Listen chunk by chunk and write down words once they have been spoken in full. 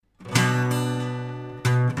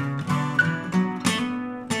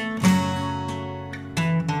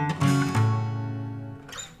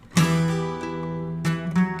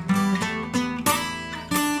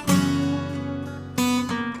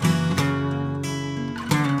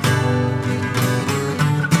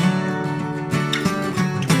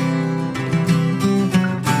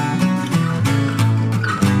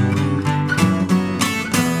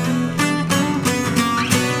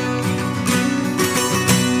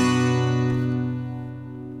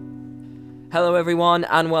Hello everyone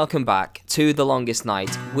and welcome back to The Longest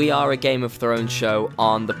Night. We are a Game of Thrones show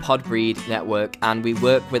on the Podbreed network and we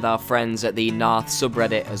work with our friends at the Narth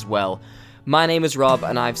subreddit as well. My name is Rob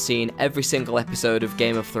and I've seen every single episode of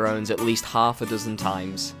Game of Thrones at least half a dozen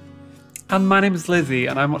times. And my name is Lizzie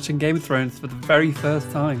and I'm watching Game of Thrones for the very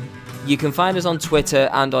first time. You can find us on Twitter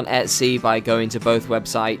and on Etsy by going to both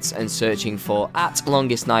websites and searching for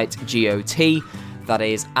 @LongestNightGOT. That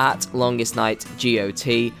is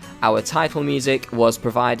 @LongestNightGOT. Our title music was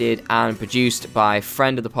provided and produced by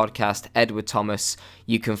friend of the podcast, Edward Thomas.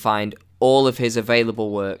 You can find all of his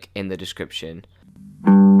available work in the description.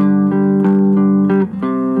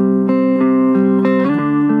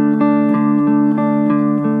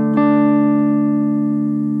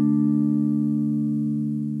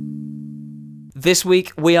 This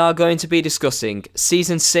week we are going to be discussing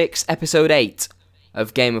Season 6, Episode 8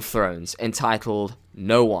 of Game of Thrones, entitled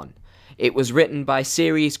No One. It was written by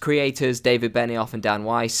series creators David Benioff and Dan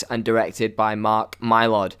Weiss and directed by Mark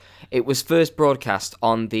Mylod. It was first broadcast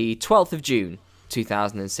on the 12th of June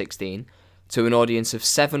 2016 to an audience of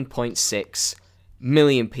 7.6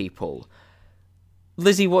 million people.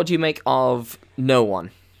 Lizzie, what do you make of No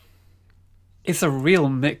One? It's a real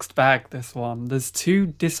mixed bag, this one. There's two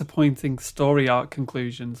disappointing story arc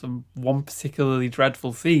conclusions and one particularly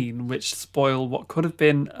dreadful scene, which spoil what could have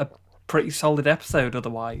been a pretty solid episode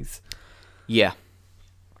otherwise. Yeah.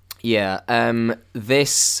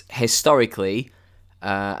 This, historically,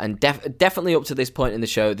 and definitely up to this point in the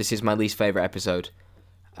show, this is my least favourite episode.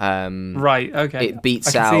 Right, okay. It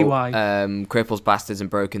beats out Cripples, Bastards and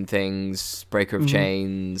Broken Things, Breaker of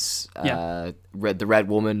Chains, the Red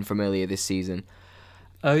Woman from earlier this season.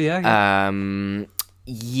 Oh, yeah.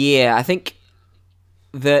 I think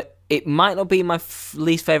that it might not be my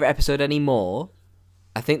least favourite episode anymore.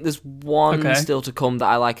 I think there's one still to come that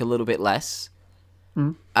I like a little bit less.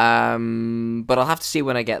 But I'll have to see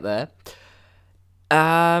when I get there.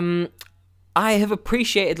 I have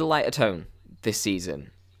appreciated the lighter tone this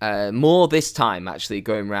season. More this time, actually,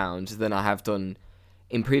 going round than I have done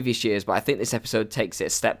in previous years. But I think this episode takes it a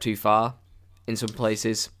step too far in some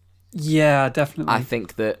places. Yeah, definitely. I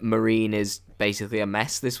think that Meereen is basically a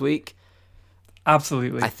mess this week.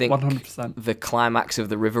 Absolutely, I think 100%. The climax of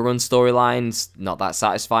the Riverrun storyline's not that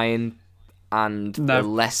satisfying. And the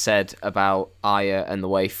less said about Arya and the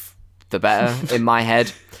Waif, the better, in my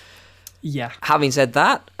head. Yeah. Having said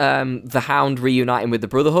that, the Hound reuniting with the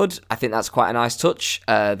Brotherhood, I think that's quite a nice touch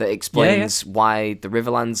that explains why the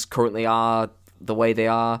Riverlands currently are the way they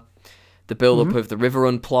are. The build-up of the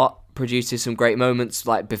Riverrun plot produces some great moments,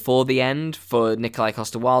 like before the end, for Nikolai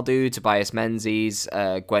Coster-Waldau, Tobias Menzies,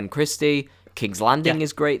 Gwen Christie. King's Landing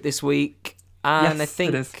is great this week. And I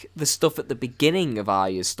think the stuff at the beginning of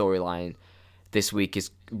Arya's storyline this week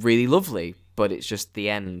is really lovely, but it's just the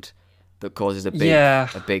end that causes a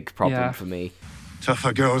big problem for me.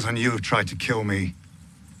 Tougher girls than you have tried to kill me.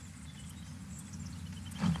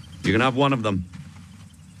 You can have one of them.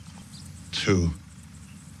 Two.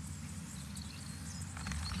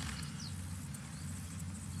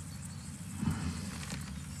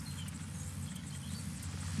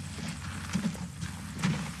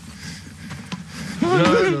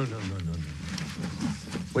 No.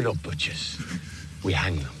 We're not butchers. We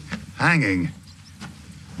hang them. Hanging?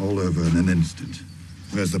 All over in an instant.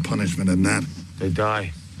 Where's the punishment in that? They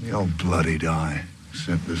die. They all bloody die.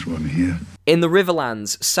 Except this one here. In the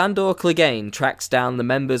Riverlands, Sandor Clegane tracks down the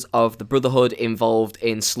members of the Brotherhood involved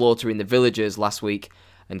in slaughtering the villagers last week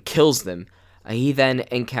and kills them. He then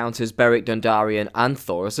encounters Beric Dondarrion and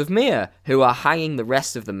Thoros of Myr, who are hanging the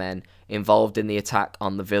rest of the men involved in the attack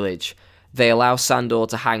on the village. They allow Sandor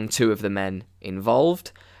to hang two of the men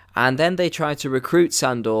involved, and then they try to recruit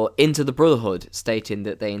Sandor into the Brotherhood, stating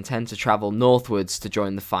that they intend to travel northwards to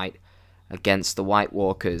join the fight against the White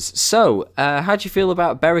Walkers. So, how do you feel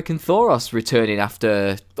about Beric and Thoros returning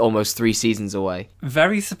after almost 3 seasons away?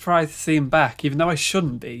 Very surprised to see him back, even though I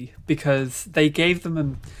shouldn't be, because they gave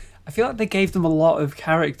them I feel like they gave them a lot of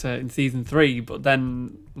character in season 3, but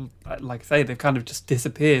then, like I say, they've kind of just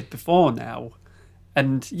disappeared before now.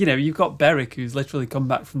 And, you know, you've got Beric, who's literally come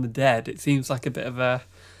back from the dead. It seems like a bit of a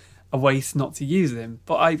waste not to use him.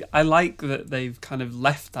 But I like that they've kind of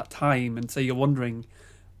left that time, and so you're wondering,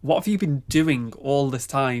 what have you been doing all this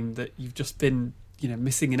time that you've just been, you know,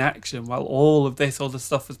 missing in action while all this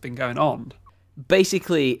stuff has been going on?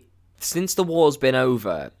 Basically, since the war's been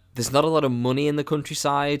over, there's not a lot of money in the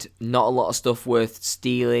countryside, not a lot of stuff worth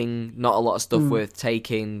stealing, not a lot of stuff worth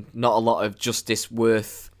taking, not a lot of justice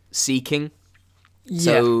worth seeking.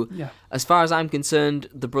 So, as far as I'm concerned,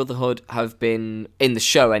 the Brotherhood have been, in the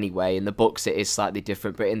show anyway, in the books it is slightly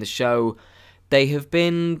different, but in the show, they have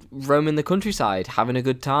been roaming the countryside, having a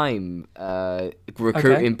good time,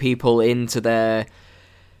 recruiting people into their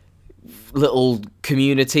little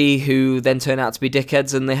community who then turn out to be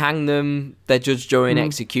dickheads, and they hang them. They're judged during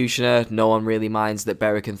executioner. No one really minds that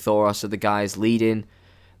Beric and Thoros are the guys leading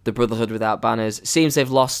the Brotherhood without banners. It seems they've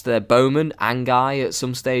lost their bowman, Angai, at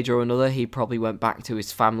some stage or another. He probably went back to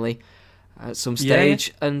his family at some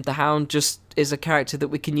stage, and the Hound just is a character that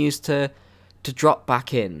we can use to drop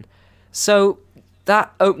back in. So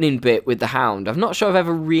that opening bit with the Hound, I'm not sure I've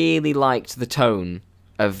ever really liked the tone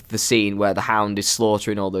of the scene where the Hound is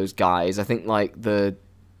slaughtering all those guys. I think like the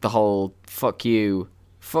whole fuck you,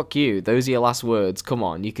 those are your last words, come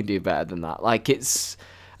on, you can do better than that. Like, it's,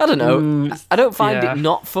 I don't know, I don't find it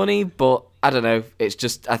not funny, but I don't know, it's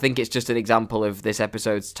just, I think it's just an example of this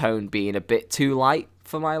episode's tone being a bit too light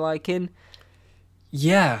for my liking.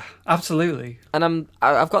 Yeah, absolutely. And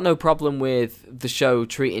I've got no problem with the show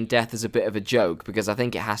treating death as a bit of a joke, because I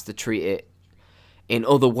think it has to treat it in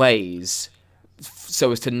other ways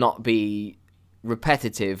so as to not be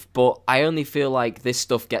repetitive. But I only feel like this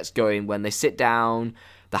stuff gets going when they sit down,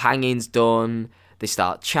 the hanging's done, they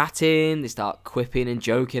start chatting, they start quipping and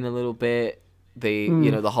joking a little bit. You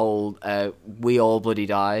know, the whole we all bloody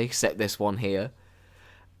die except this one here,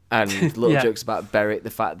 and little jokes about Beric, the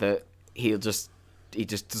fact that he just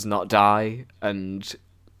does not die, and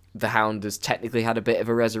the Hound has technically had a bit of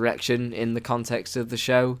a resurrection in the context of the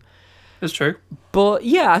show. That's true. But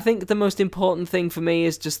yeah, I think the most important thing for me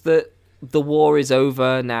is just that the war is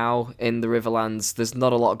over now in the Riverlands. There's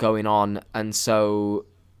not a lot going on, and so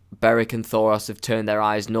Beric and Thoros have turned their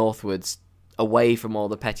eyes northwards, away from all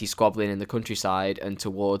the petty squabbling in the countryside and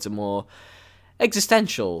towards a more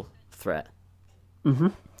existential threat. Mm-hmm.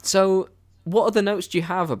 So what other notes do you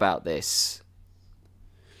have about this?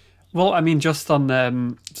 Well, I mean, just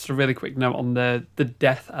on just a really quick note on the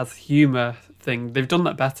death as humour thing, they've done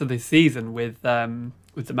that better this season with the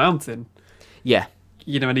Mountain. Yeah.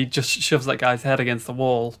 You know, and he just shoves that guy's head against the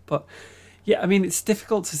wall. But yeah, I mean, it's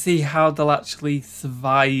difficult to see how they'll actually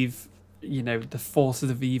survive, you know, the forces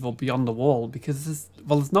of evil beyond the wall, because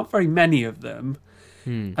there's not very many of them,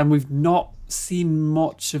 and we've not seen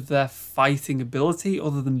much of their fighting ability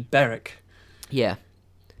other than Beric. Yeah.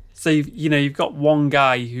 So, you've got one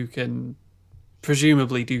guy who can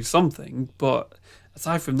presumably do something, but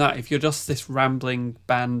aside from that, if you're just this rambling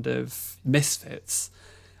band of misfits,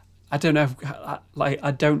 I don't know,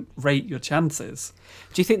 I don't rate your chances.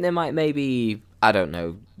 Do you think they might maybe, I don't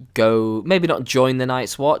know, go, maybe not join the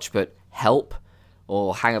Night's Watch, but help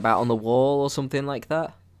or hang about on the wall or something like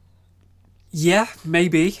that? Yeah,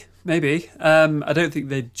 maybe. I don't think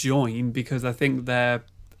they'd join, because I think their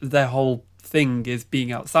whole thing is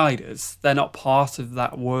being outsiders. They're not part of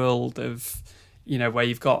that world of, where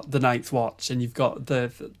you've got the Night's Watch and you've got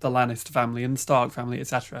the Lannister family and the Stark family,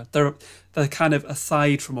 etc. They're kind of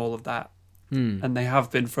aside from all of that, and they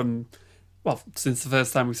have been since the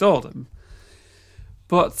first time we saw them.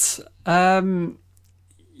 But it's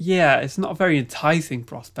not a very enticing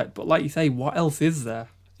prospect. But like you say, what else is there?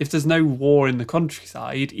 If there's no war in the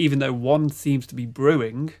countryside, even though one seems to be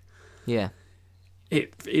brewing,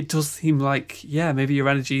 it does seem like, maybe your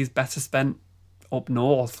energy is better spent up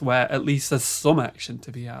north, where at least there's some action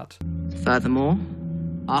to be had. Furthermore,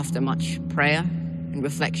 after much prayer and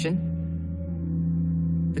reflection,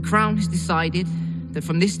 the Crown has decided that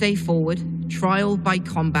from this day forward, trial by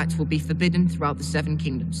combat will be forbidden throughout the Seven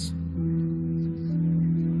Kingdoms.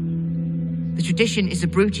 The tradition is a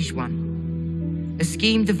brutish one, a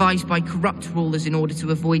scheme devised by corrupt rulers in order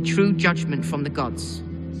to avoid true judgment from the gods.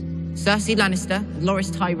 Cersei Lannister and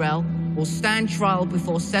Loras Tyrell will stand trial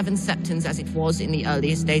before Seven Septons as it was in the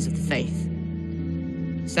earliest days of the faith.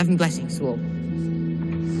 7 blessings to all.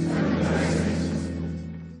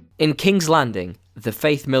 In King's Landing, the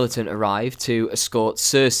Faith militant arrive to escort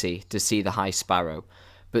Cersei to see the High Sparrow,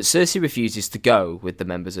 but Cersei refuses to go with the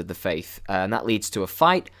members of the Faith, and that leads to a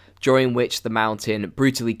fight during which the Mountain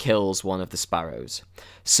brutally kills one of the Sparrows.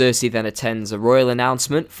 Cersei then attends a royal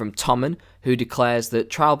announcement from Tommen, who declares that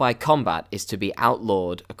trial by combat is to be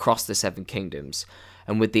outlawed across the Seven Kingdoms.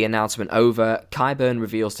 And with the announcement over, Qyburn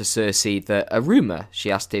reveals to Cersei that a rumour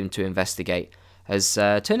she asked him to investigate has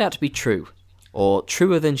turned out to be true, or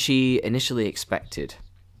truer than she initially expected.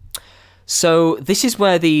 So this is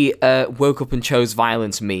where the woke up and chose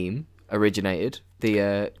violence meme originated,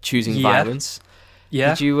 the choosing violence.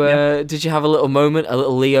 Yeah. Did you have a little moment, a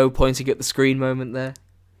little Leo pointing at the screen moment there?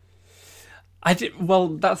 I did. Well,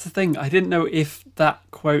 that's the thing. I didn't know if that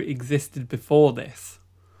quote existed before this.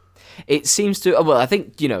 It seems to. Well, I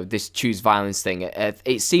think this choose violence thing.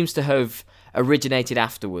 It seems to have originated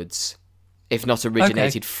afterwards, if not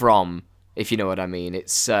originated from if you know what I mean.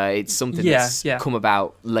 It's something Yeah, that's yeah. come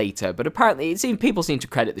about later, but apparently people seem to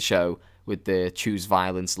credit the show with the choose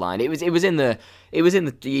violence line. It was in the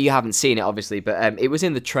you haven't seen it obviously, but it was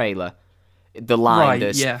in the trailer. The line,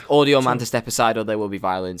 Right, yeah. audio man to step aside or there will be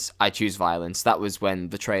violence. I choose violence. That was when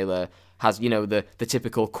the trailer has, the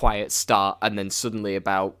typical quiet start, and then suddenly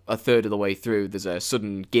about a third of the way through, there's a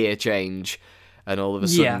sudden gear change, and all of a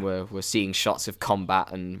sudden we're seeing shots of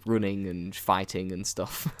combat and running and fighting and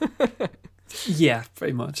stuff. Yeah,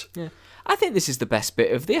 pretty much. Yeah, I think this is the best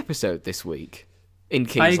bit of the episode this week in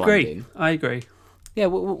King's Landing. I agree. Yeah,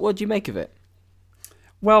 what do you make of it?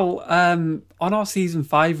 Well, on our season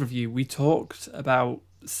 5 review, we talked about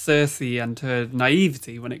Cersei and her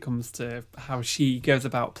naivety when it comes to how she goes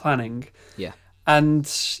about planning. Yeah. And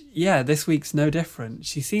yeah, this week's no different.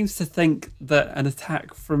 She seems to think that an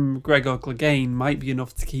attack from Gregor Clegane might be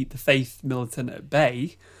enough to keep the Faith militant at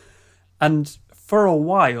bay. And for a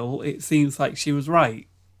while, it seems like she was right.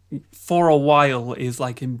 For a while is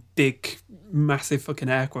like in big, massive fucking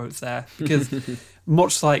air quotes there. Because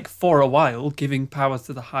much like for a while, giving power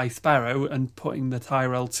to the High Sparrow and putting the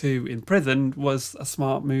Tyrell 2 in prison was a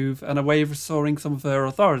smart move and a way of restoring some of her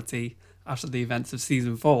authority after the events of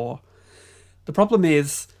season 4. The problem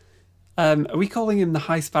is, are we calling him the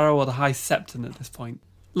High Sparrow or the High Septon at this point?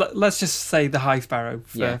 Let's just say the High Sparrow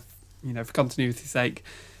for continuity's sake.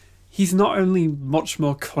 He's not only much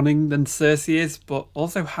more cunning than Cersei is, but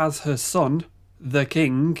also has her son, the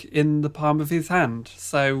king, in the palm of his hand.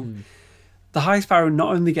 So the High Sparrow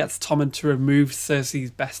not only gets Tommen to remove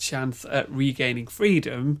Cersei's best chance at regaining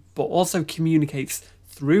freedom, but also communicates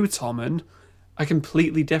through Tommen a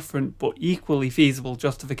completely different but equally feasible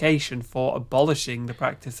justification for abolishing the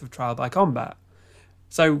practice of trial by combat.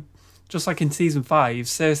 So, just like in season 5,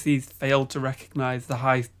 Cersei's failed to recognise the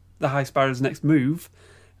High Sparrow's next move,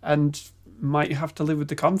 and might have to live with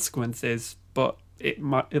the consequences. But it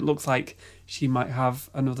looks like she might have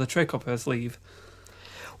another trick up her sleeve.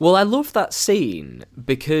 Well, I love that scene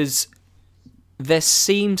because there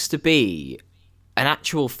seems to be an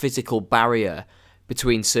actual physical barrier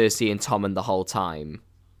between Cersei and Tommen the whole time.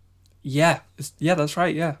 Yeah, that's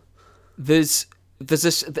right. Yeah, there's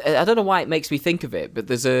I don't know why it makes me think of it, but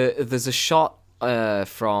there's a shot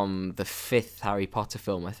from the 5th Harry Potter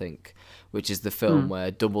film, I think, which is the film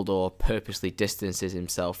where Dumbledore purposely distances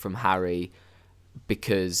himself from Harry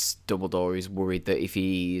because Dumbledore is worried that if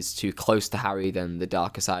he is too close to Harry, then the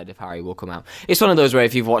darker side of Harry will come out. It's one of those where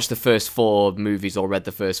if you've watched the first 4 movies or read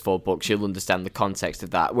the first 4 books, you'll understand the context of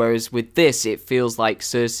that. Whereas with this, it feels like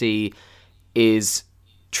Cersei is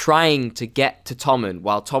trying to get to Tommen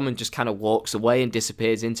while Tommen just kind of walks away and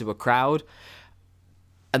disappears into a crowd.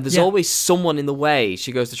 And there's always someone in the way.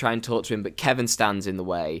 She goes to try and talk to him, but Kevin stands in the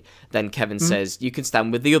way. Then Kevin says, you can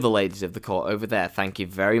stand with the other ladies of the court over there. Thank you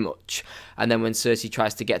very much. And then when Cersei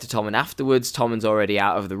tries to get to Tommen afterwards, Tommen's already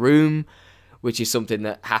out of the room, which is something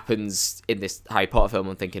that happens in this Harry Potter film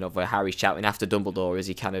I'm thinking of, where Harry's shouting after Dumbledore as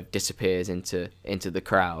he kind of disappears into the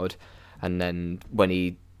crowd. And then when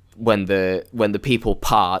the people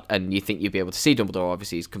part and you think you'll be able to see Dumbledore,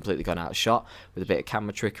 obviously he's completely gone out of shot with a bit of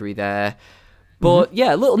camera trickery there. But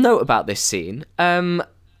yeah, a little note about this scene.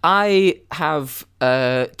 I have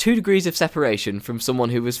 2 degrees of separation from someone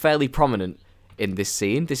who was fairly prominent in this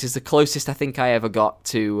scene. This is the closest I think I ever got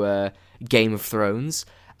to Game of Thrones,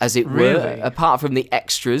 as it were, apart from the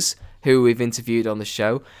extras who we've interviewed on the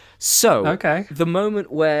show. So, the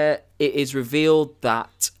moment where it is revealed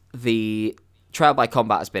that the trial by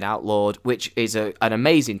combat has been outlawed, which is an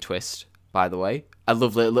amazing twist, by the way. I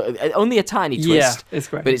love it. Only a tiny twist. Yeah, it's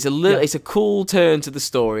great. But it's a cool turn to the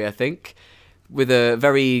story, I think, with a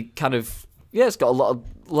very kind of, it's got a lot of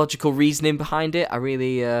logical reasoning behind it. I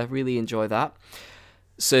really enjoy that.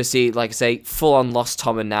 Cersei, like I say, full on lost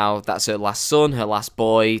Tommen now. That's her last son, her last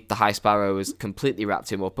boy. The High Sparrow has completely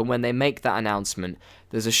wrapped him up. And when they make that announcement,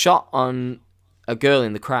 there's a shot on a girl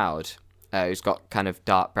in the crowd who's got kind of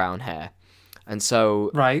dark brown hair. And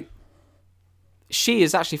so she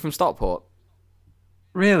is actually from Stockport.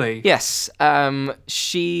 Really? Yes.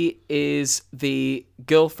 She is the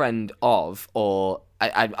girlfriend of, or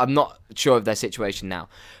I'm not sure of their situation now,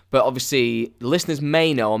 but obviously listeners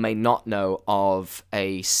may know or may not know of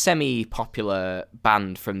a semi-popular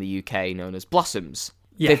band from the UK known as Blossoms.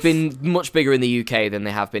 Yes. They've been much bigger in the UK than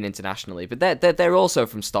they have been internationally, but they're also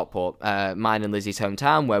from Stockport, mine and Lizzie's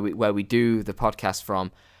hometown, where we do the podcast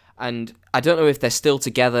from. And I don't know if they're still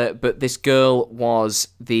together, but this girl was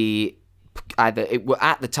at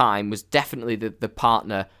the time was definitely the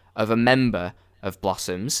partner of a member of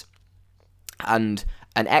Blossoms, and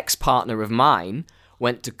an ex-partner of mine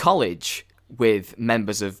went to college with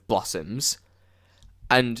members of Blossoms,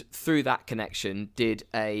 and through that connection did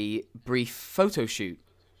a brief photo shoot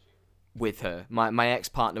with her. My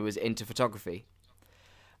ex-partner was into photography,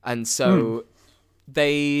 and so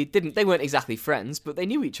they weren't exactly friends, but they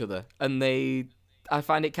knew each other, and I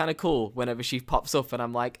find it kind of cool whenever she pops up and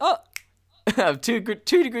I'm like, oh, I have 2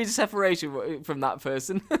 degrees of separation from that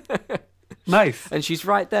person. Nice. And she's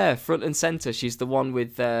right there, front and center. She's the one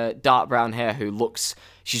with dark brown hair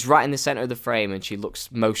she's right in the center of the frame, and she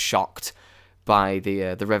looks most shocked by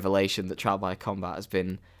the revelation that trial by combat has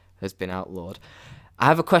been outlawed. I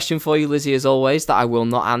have a question for you, Lizzie, as always, that I will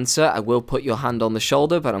not answer. I will put your hand on the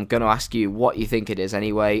shoulder, but I'm going to ask you what you think it is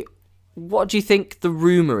anyway. What do you think the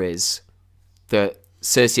rumor is that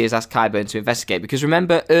Cersei has asked Qyburn to investigate? Because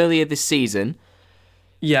remember, earlier this season,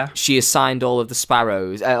 she assigned all of the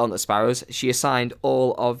sparrows, she assigned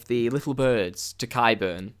all of the little birds to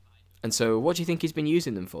Qyburn. And so what do you think he's been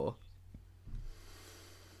using them for?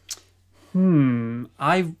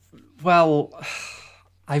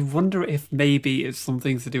 I wonder if maybe it's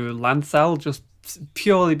something to do with Lancel, just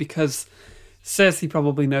purely because Cersei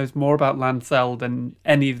probably knows more about Lancel than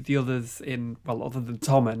any of the others other than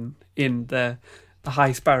Tommen, in the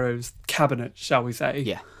High Sparrow's cabinet, shall we say.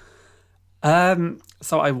 Yeah.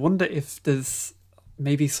 So I wonder if there's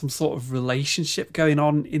maybe some sort of relationship going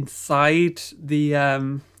on inside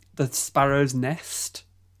the sparrow's nest,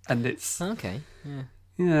 and it's okay. Yeah.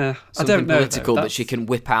 Yeah, Something I don't know. Political that she can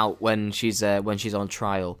whip out when she's on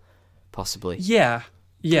trial, possibly. Yeah.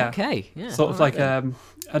 Okay. Yeah. Sort of like an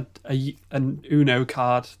Uno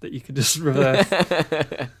card that you could just reverse.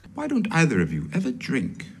 Why don't either of you ever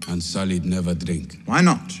drink? And Sullied never drink. Why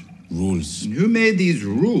not? Rules. And who made these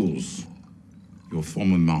rules? Your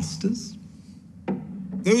former masters?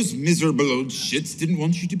 Those miserable old shits didn't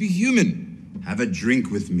want you to be human. Have a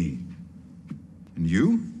drink with me. And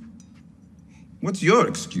you? What's your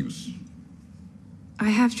excuse? I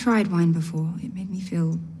have tried wine before. It made me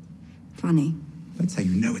feel funny. That's how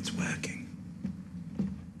you know it's working.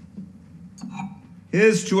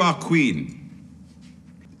 Here's to our queen.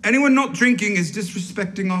 Anyone not drinking is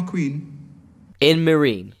disrespecting our queen. In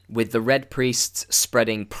Meereen, with the Red Priests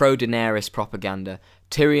spreading pro-Daenerys propaganda,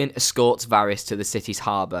 Tyrion escorts Varys to the city's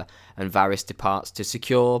harbour, and Varys departs to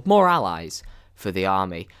secure more allies for the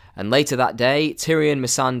army. And later that day, Tyrion,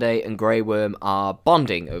 Missandei and Grey Worm are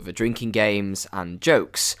bonding over drinking games and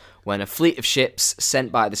jokes when a fleet of ships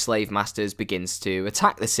sent by the slave masters begins to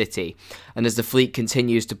attack the city. And as the fleet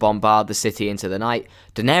continues to bombard the city into the night,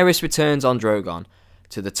 Daenerys returns on Drogon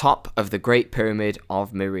to the top of the Great Pyramid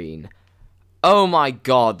of Meereen. Oh my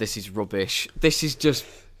god, this is rubbish. This is just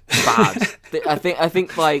bad. I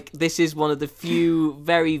think like this is one of the few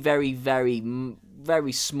very, very, very,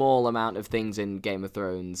 very small amount of things in Game of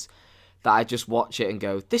Thrones that I just watch it and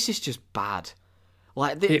go, this is just bad.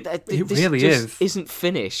 Like it this really just isn't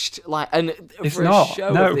finished. Like, and it's for not, a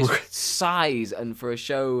show no. of this size, and for a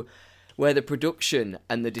show where the production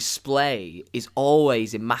and the display is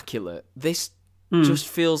always immaculate, this just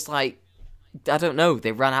feels like, I don't know,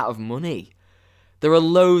 they ran out of money. There are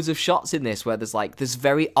loads of shots in this where there's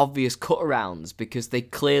very obvious cut-arounds because they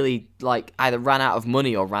clearly like either ran out of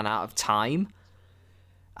money or ran out of time.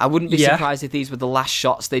 I wouldn't be surprised if these were the last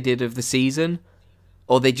shots they did of the season,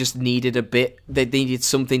 or they just needed they needed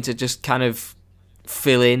something to just kind of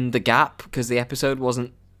fill in the gap because the episode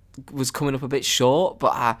was coming up a bit short.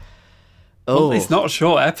 But well, it's not a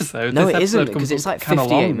short episode. No, this it isn't, episode because it's like kinda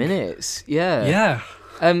 58 long. minutes. Yeah.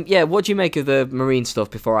 Yeah. What do you make of the Meereen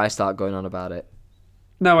stuff before I start going on about it?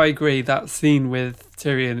 No, I agree. That scene with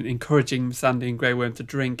Tyrion encouraging Missandei and Grey Worm to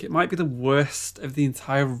drink, it might be the worst of the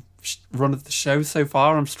entire run of the show so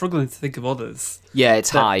far. I'm struggling to think of others. Yeah,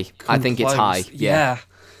 it's high. I think it's high. Yeah.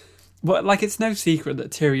 Well, like, it's no secret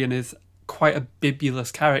that Tyrion is quite a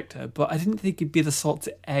bibulous character, but I didn't think he'd be the sort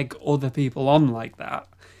to egg other people on like that.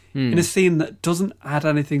 In a scene that doesn't add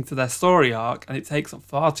anything to their story arc, and it takes up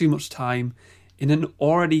far too much time in an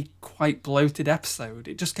already quite bloated episode.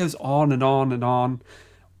 It just goes on and on and on.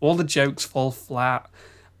 All the jokes fall flat.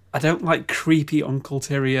 I don't like creepy Uncle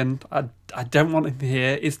Tyrion. I don't want him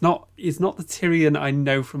here. He's not the Tyrion I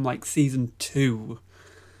know from like season 2.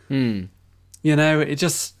 You know,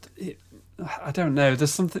 I don't know.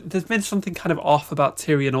 There's been something kind of off about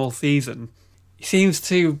Tyrion all season. He seems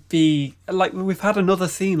to be like, we've had another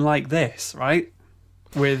scene like this, right?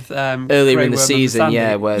 With earlier Grey in the Worm season, and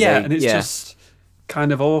yeah, Missandei. where and it's just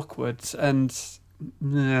kind of awkward, and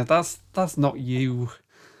that's not you.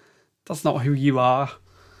 That's not who you are.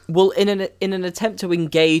 Well, in an attempt to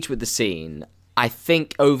engage with the scene, I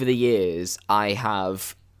think over the years I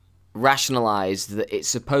have rationalised that it's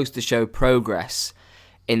supposed to show progress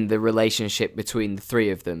in the relationship between the three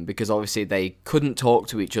of them, because obviously they couldn't talk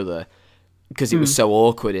to each other because it was so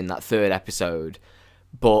awkward in that third episode.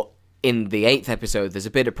 But in the 8th episode, there's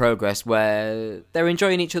a bit of progress where they're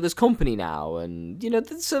enjoying each other's company now, and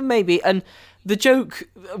so maybe. And the joke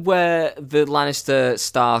where the Lannister,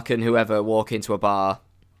 Stark, and whoever walk into a bar,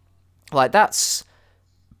 like, that's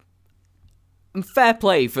fair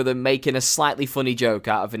play for them making a slightly funny joke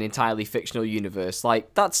out of an entirely fictional universe.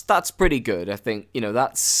 Like, that's pretty good. I think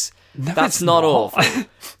that's not awful.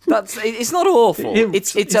 It's not awful.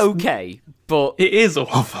 It's okay. But it is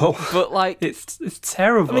awful. But like, it's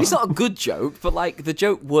terrible. I mean, it's not a good joke, but like, the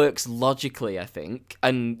joke works logically, I think,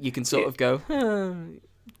 and you can sort of go,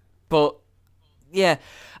 but yeah,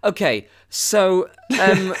 okay. So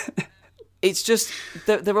it's just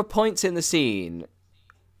there are points in the scene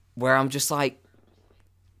where I'm just like,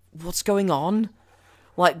 what's going on?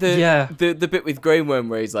 Like the bit with Grey Worm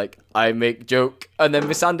where he's like, I make joke, and then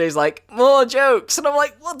Missandei's like, more jokes, and I'm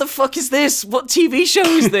like, what the fuck is this? What TV show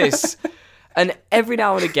is this? And every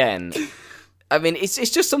now and again, I mean, it's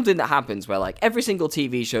just something that happens where, like, every single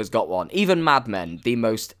TV show's got one. Even Mad Men, the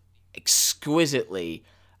most exquisitely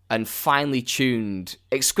written and finely tuned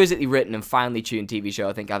TV show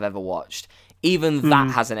I think I've ever watched. Even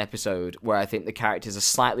that has an episode where I think the characters are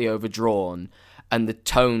slightly overdrawn and the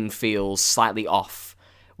tone feels slightly off,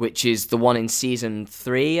 which is the one in season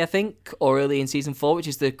 3, I think, or early in season 4, which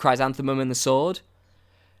is the Chrysanthemum and the Sword.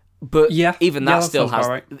 But even that still has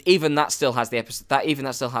the episode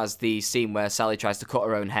that still has the scene where Sally tries to cut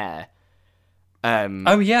her own hair.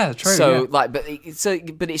 True. So but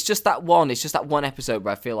it's just that one. It's just that one episode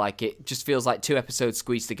where I feel like it just feels like 2 episodes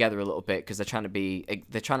squeezed together a little bit because they're trying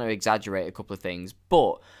to exaggerate a couple of things.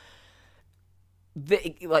 But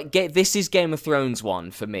this is Game of Thrones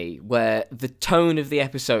one for me, where the tone of the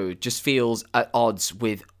episode just feels at odds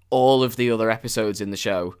with all of the other episodes in the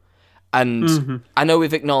show. And I know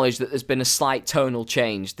we've acknowledged that there's been a slight tonal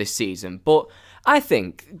change this season, but I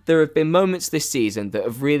think there have been moments this season that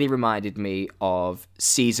have really reminded me of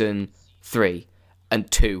season 3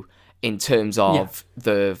 and 2 in terms of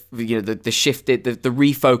the shifted, the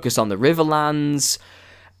refocus on the Riverlands,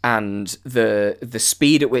 and the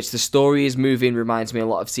speed at which the story is moving reminds me a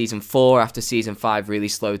lot of season 4 after season 5 really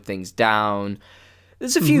slowed things down.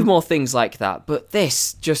 There's a few more things like that, but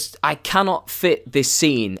I cannot fit this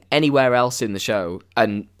scene anywhere else in the show,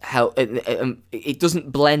 and it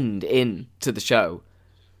doesn't blend in to the show.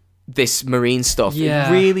 This marine stuff, it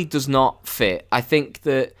really does not fit. I think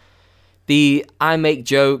that I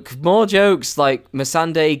make more jokes, like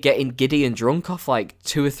Missandei getting giddy and drunk off like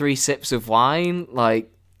 2 or 3 sips of wine.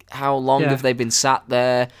 Like, how long have they been sat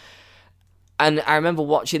there? And I remember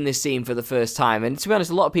watching this scene for the first time, and to be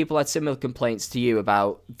honest, a lot of people had similar complaints to you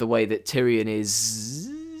about the way that Tyrion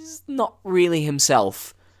is not really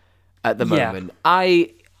himself at the moment.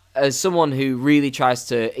 I, as someone who really tries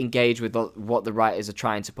to engage with what the writers are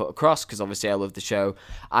trying to put across, because obviously I love the show,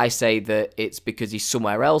 I say that it's because he's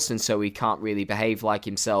somewhere else, and so he can't really behave like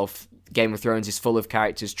himself. Game of Thrones is full of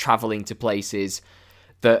characters travelling to places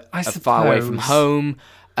that are far away from home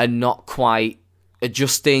and not quite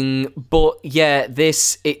adjusting. But yeah,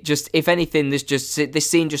 this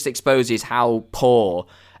scene just exposes how poor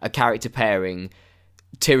a character pairing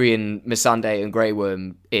Tyrion, Missandei, and Grey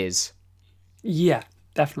Worm is. Yeah,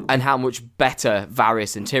 definitely. And how much better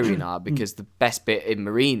Varys and Tyrion are, because the best bit in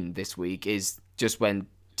Marine this week is just when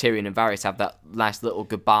Tyrion and Varys have that nice little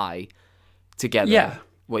goodbye together,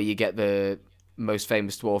 where you get the most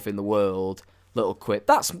famous dwarf in the world little quip.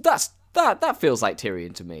 That feels like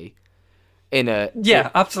Tyrion to me.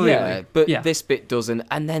 Absolutely. But this bit doesn't.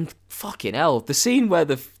 And then, fucking hell, the scene where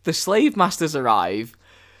the slave masters arrive.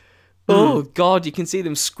 Oh God, you can see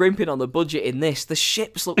them scrimping on the budget in this. The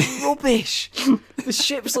ships look rubbish. The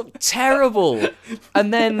ships look terrible.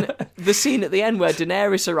 And then the scene at the end where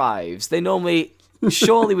Daenerys arrives. They normally,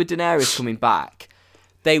 surely with Daenerys coming back,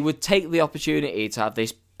 they would take the opportunity to have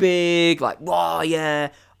this big, like, whoa, yeah,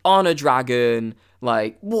 on a dragon.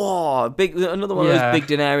 Like, whoa, another one of those big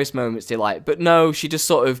Daenerys moments they like. But no, she just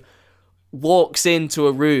sort of walks into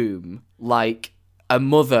a room like a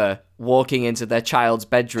mother walking into their child's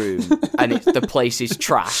bedroom, and the place is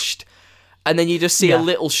trashed. And then you just see a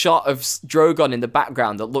little shot of Drogon in the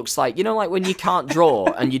background that looks like, like when you can't draw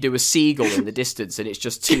and you do a seagull in the distance and it's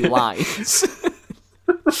just 2 lines.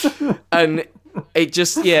 And it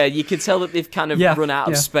just, you can tell that they've kind of run out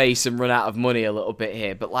of space and run out of money a little bit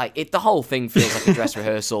here. But like, the whole thing feels like a dress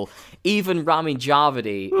rehearsal. Even Ramin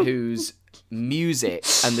Djawadi, whose music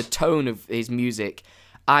and the tone of his music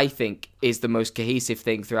I think, is the most cohesive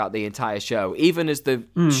thing throughout the entire show. Even as the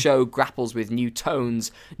show grapples with new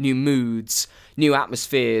tones, new moods, new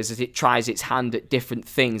atmospheres, as it tries its hand at different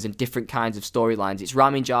things and different kinds of storylines, it's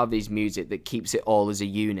Ramin Djawadi's music that keeps it all as a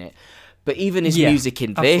unit. But even his music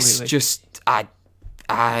in this,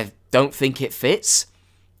 I don't think it fits.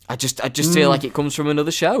 I just feel like it comes from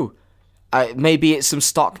another show. Maybe it's some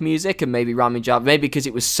stock music, and maybe Ramin Djawadi, maybe because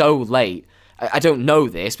it was so late. I don't know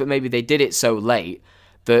this, but maybe they did it so late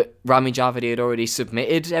that Ramin Djawadi had already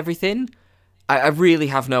submitted everything. I really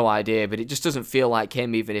have no idea, but it just doesn't feel like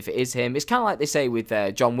him, even if it is him. It's kind of like they say with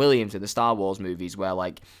John Williams in the Star Wars movies, where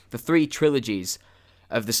like the 3 trilogies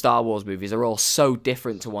of the Star Wars movies are all so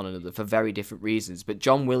different to one another for very different reasons. But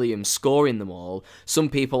John Williams scoring them all, some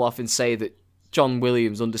people often say that John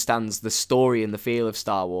Williams understands the story and the feel of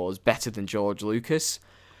Star Wars better than George Lucas.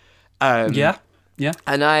 Yeah.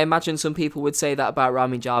 And I imagine some people would say that about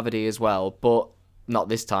Ramin Djawadi as well, but not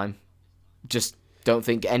this time. Just don't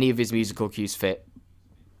think any of his musical cues fit.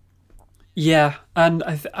 Yeah, and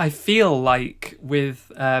I feel like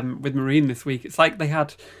with Marine this week, it's like they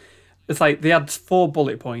had 4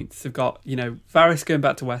 bullet points. They've got, Varys going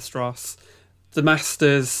back to Westeros, the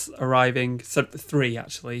Masters arriving, so 3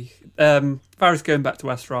 actually. Varys going back to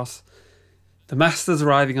Westeros, the Masters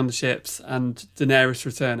arriving on the ships, and Daenerys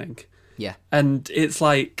returning. Yeah. And it's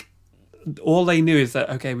like, all they knew is that,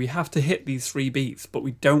 okay, we have to hit these 3 beats, but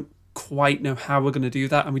we don't quite know how we're going to do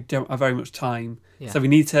that, and we don't have very much time. Yeah. So we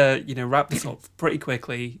need to, wrap this up pretty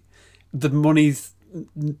quickly. The money's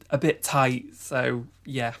a bit tight, so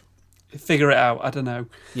yeah, figure it out. I don't know.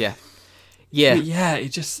 Yeah. But yeah,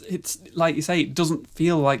 it's like you say, it doesn't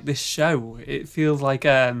feel like this show. It feels like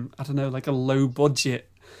I don't know, like a low budget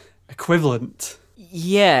equivalent.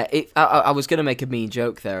 Yeah, I was going to make a mean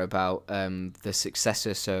joke there about the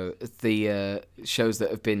successor, so the shows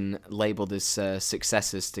that have been labelled as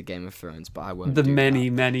successors to Game of Thrones, but I won't.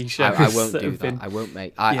 Many shows. I won't do that. I won't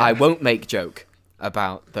make. I won't make joke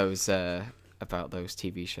about those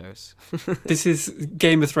TV shows. This is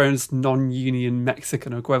Game of Thrones non-union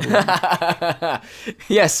Mexican equivalent.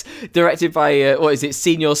 Yes, directed by what is it,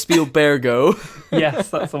 Senor Spielbergo?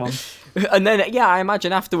 Yes, that's the one. And then I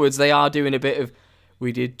imagine afterwards they are doing a bit of.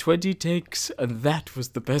 We did 20 takes, and that was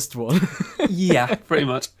the best one. Yeah, pretty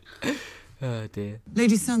much. Oh, dear.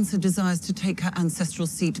 Lady Sansa desires to take her ancestral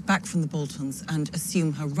seat back from the Boltons and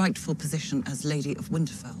assume her rightful position as Lady of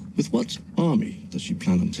Winterfell. With what army does she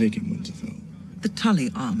plan on taking Winterfell? The Tully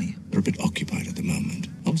army. They're a bit occupied at the moment.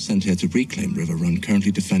 I was sent here to reclaim River Run, currently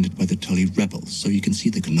defended by the Tully rebels, so you can see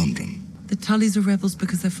the conundrum. The Tullys are rebels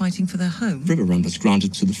because they're fighting for their home. River Run was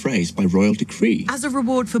granted to the Freys by royal decree. As a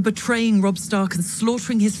reward for betraying Robb Stark and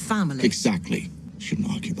slaughtering his family. Exactly. Shouldn't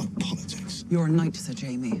argue about politics. You're a knight, Sir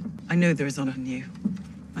Jaime. I know there is honor in you.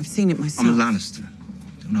 I've seen it myself. I'm a Lannister.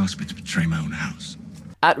 Don't ask me to betray my own house.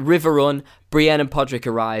 At River Run, Brienne and Podrick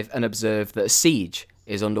arrive and observe that a siege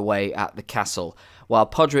is underway at the castle. While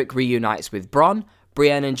Podrick reunites with Bronn,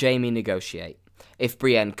 Brienne and Jaime negotiate. If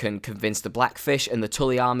Brienne can convince the Blackfish and the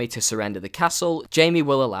Tully army to surrender the castle, Jaime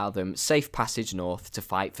will allow them safe passage north to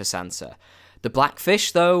fight for Sansa. The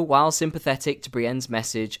Blackfish, though, while sympathetic to Brienne's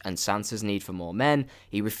message and Sansa's need for more men,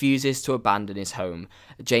 he refuses to abandon his home.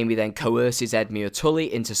 Jaime then coerces Edmure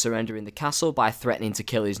Tully into surrendering the castle by threatening to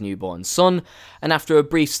kill his newborn son, and after a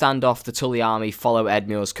brief standoff, the Tully army follow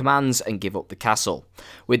Edmure's commands and give up the castle.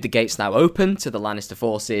 With the gates now open to the Lannister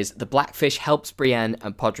forces, the Blackfish helps Brienne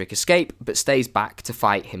and Podrick escape, but stays back to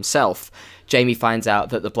fight himself. Jaime finds out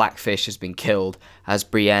that the Blackfish has been killed as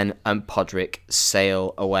Brienne and Podrick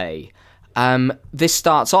sail away. This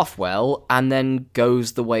starts off well and then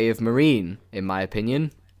goes the way of Marine, in my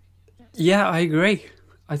opinion. Yeah, I agree.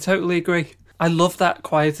 I totally agree. I love that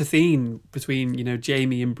quieter scene between,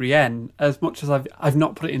 Jaime and Brienne, as much as I've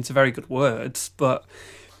not put it into very good words, but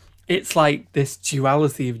it's like this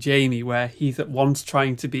duality of Jaime where he's at once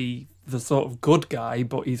trying to be the sort of good guy,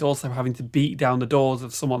 but he's also having to beat down the doors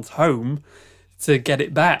of someone's home to get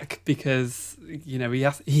it back because,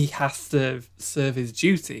 he has to serve his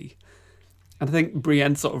duty. And I think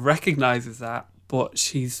Brienne sort of recognises that, but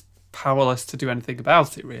she's powerless to do anything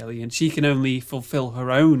about it, really, and she can only fulfil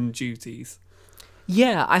her own duties.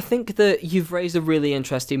 Yeah, I think that you've raised a really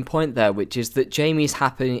interesting point there, which is that Jaime's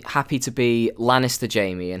happy to be Lannister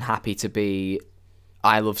Jaime and happy to be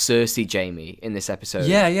I Love Cersei Jaime in this episode.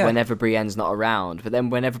 Yeah. Whenever Brienne's not around. But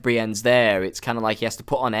then whenever Brienne's there, it's kind of like he has to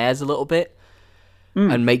put on airs a little bit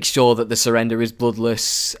and make sure that the surrender is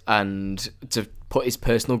bloodless and to put his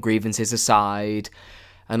personal grievances aside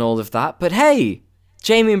and all of that. But hey,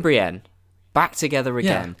 Jaime and Brienne, back together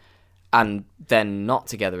again. and then not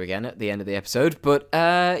together again at the end of the episode. But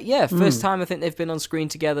first time I think they've been on screen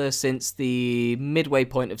together since the midway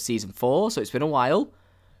point of season 4, so it's been a while.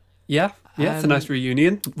 Yeah, it's a nice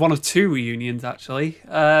reunion. One of 2 reunions, actually.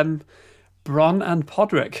 Bronn and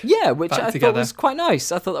Podrick. Yeah, which back I together. thought was quite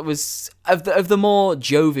nice. I thought that was, of the more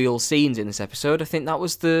jovial scenes in this episode, I think that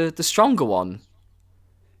was the stronger one.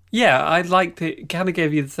 Yeah, I liked it. It kind of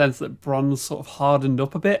gave you the sense that Bronn's sort of hardened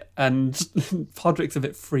up a bit, and Podrick's a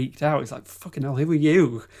bit freaked out. He's like, "Fucking hell, who are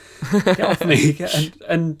you? Get off me!"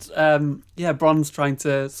 And Bronn's trying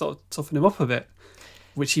to sort of toughen him up a bit,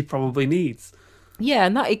 which he probably needs. Yeah,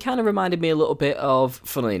 and that it kind of reminded me a little bit of,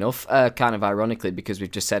 funnily enough, kind of ironically, because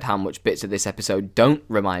we've just said how much bits of this episode don't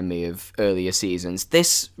remind me of earlier seasons.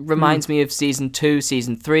 This reminds me of season 2,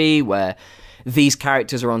 season 3, where these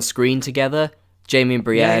characters are on screen together. Jaime and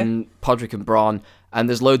Brienne, Podrick and Bronn, and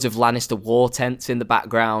there's loads of Lannister war tents in the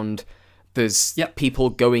background. There's people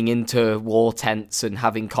going into war tents and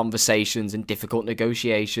having conversations and difficult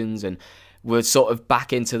negotiations, and we're sort of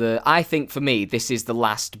back into I think for me, this is the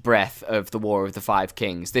last breath of the War of the Five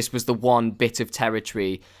Kings. This was the one bit of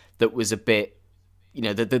territory that was a bit,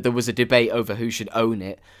 there was a debate over who should own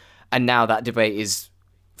it, and now that debate is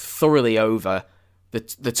thoroughly over.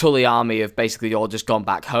 The Tully army have basically all just gone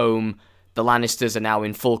back home. The Lannisters are now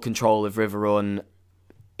in full control of Riverrun.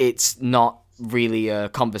 It's not really a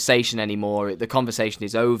conversation anymore. The conversation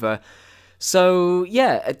is over. So,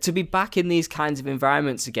 yeah, to be back in these kinds of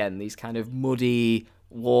environments again, these kind of muddy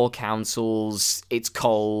war councils, it's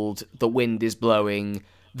cold, the wind is blowing,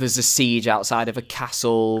 there's a siege outside of a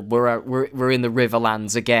castle, we're in the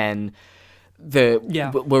Riverlands again. We're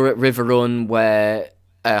at Riverrun where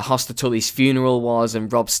Hoster Tully's funeral was,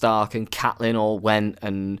 and Robb Stark and Catelyn all went,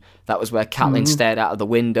 and that was where Catelyn stared out of the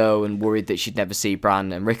window and worried that she'd never see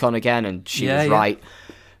Bran and Rickon again, and she was right.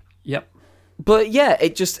 Yep. But yeah,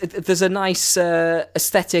 there's a nice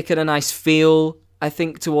aesthetic and a nice feel, I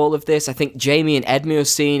think, to all of this. I think Jaime and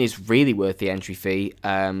Edmure's scene is really worth the entry fee.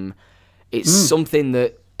 It's something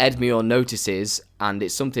that Edmure notices, and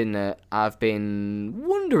it's something that I've been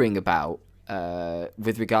wondering about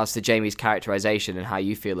with regards to Jaime's characterization and how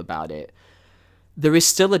you feel about it. There is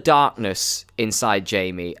still a darkness inside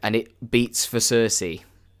Jaime, and it beats for Cersei.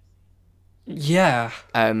 Yeah.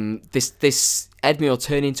 This Edmure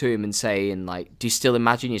turning to him and saying, like, do you still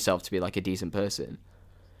imagine yourself to be, like, a decent person?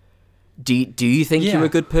 Do you think you're a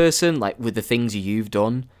good person, like, with the things you've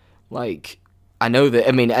done? Like, I know that,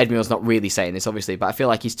 Edmure's not really saying this, obviously, but I feel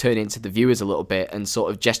like he's turning to the viewers a little bit and sort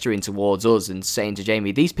of gesturing towards us and saying to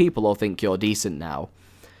Jaime, these people all think you're decent now.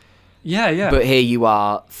 Yeah. But here you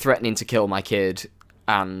are threatening to kill my kid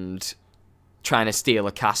and trying to steal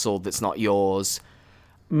a castle that's not yours.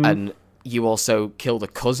 And you also killed a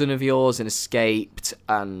cousin of yours and escaped,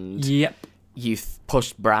 and you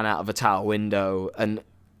pushed Bran out of a tower window. And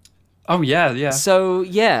so I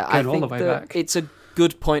think that it's a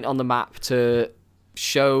good point on the map to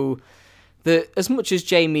show that as much as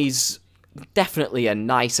Jaime's definitely a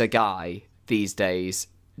nicer guy these days,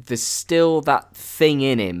 there's still that thing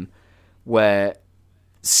in him where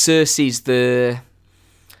Cersei's I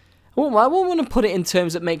won't want to put it in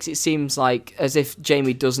terms that makes it seem like as if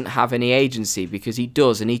Jaime doesn't have any agency, because he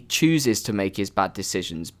does, and he chooses to make his bad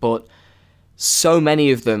decisions, but so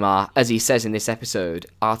many of them are, as he says in this episode,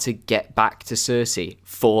 are to get back to Cersei,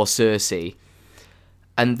 for Cersei.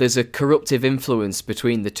 And there's a corruptive influence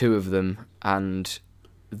between the two of them, and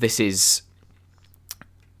this is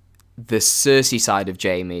the Cersei side of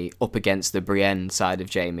Jaime up against the Brienne side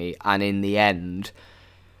of Jaime, and in the end,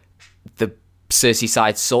 the Cersei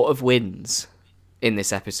side sort of wins in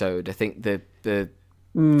this episode. I think the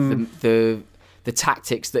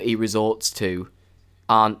tactics that he resorts to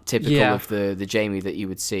aren't typical of the Jaime that you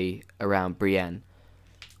would see around Brienne.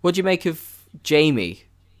 What do you make of Jaime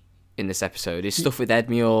in this episode? Is stuff with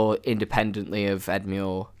Edmure independently of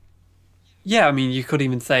Edmure? Yeah, you could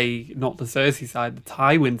even say not the Cersei side, the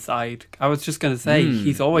Tywin side. I was just going to say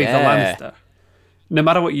he's always a Lannister. No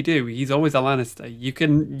matter what you do, he's always a Lannister. You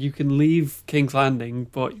can leave King's Landing,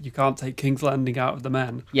 but you can't take King's Landing out of the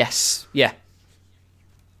men. Yes, yeah.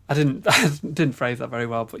 I didn't phrase that very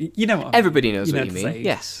well, but you know what I mean. Everybody knows what you mean. Say.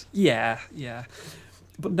 Yes. Yeah.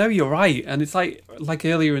 But no, you're right, and it's like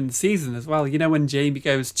earlier in the season as well. You know when Jaime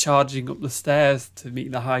goes charging up the stairs to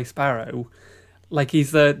meet the High Sparrow, like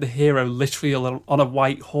he's the hero, literally on a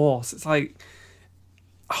white horse. It's like,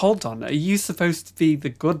 hold on, are you supposed to be the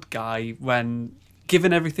good guy when?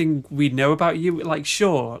 Given everything we know about you, like,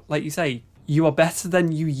 sure, like you say, you are better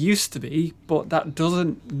than you used to be, but that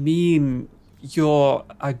doesn't mean you're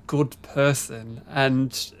a good person.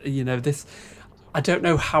 And, this, I don't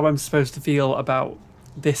know how I'm supposed to feel about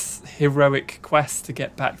this heroic quest to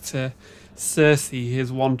get back to Cersei,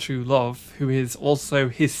 his one true love, who is also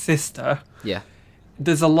his sister. Yeah.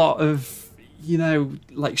 There's a lot of,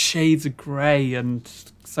 like shades of grey and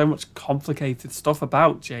so much complicated stuff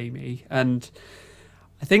about Jaime. And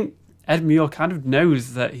I think Ed Muir kind of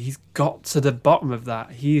knows that he's got to the bottom of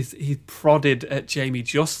that. He's prodded at Jaime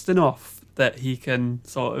just enough that he can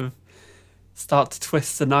sort of start to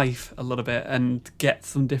twist the knife a little bit and get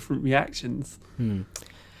some different reactions.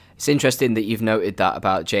 It's interesting that you've noted that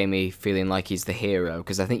about Jaime feeling like he's the hero,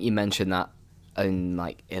 because I think you mentioned that in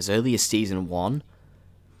like as early as season 1,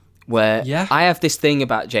 where I have this thing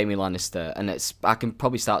about Jaime Lannister, and I can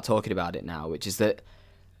probably start talking about it now, which is that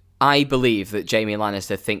I believe that Jaime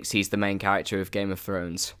Lannister thinks he's the main character of Game of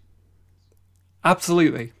Thrones.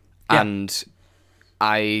 Absolutely. Yeah. And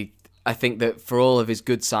I think that for all of his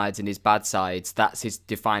good sides and his bad sides, that's his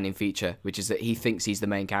defining feature, which is that he thinks he's the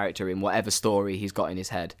main character in whatever story he's got in his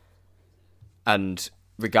head. And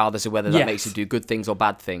regardless of whether that makes him do good things or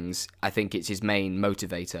bad things, I think it's his main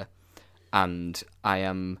motivator. And I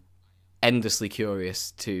am endlessly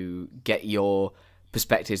curious to get your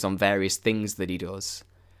perspectives on various things that he does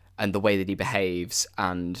and the way that he behaves.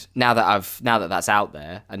 And now that that's out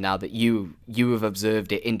there, and now that you have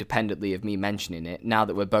observed it independently of me mentioning it, now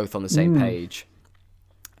that we're both on the same page,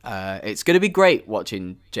 it's going to be great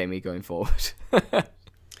watching Jaime going forward.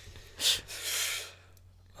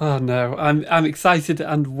 Oh no, I'm excited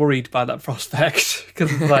and worried by that prospect,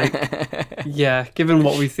 because it's like, given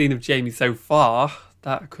what we've seen of Jaime so far,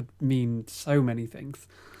 that could mean so many things.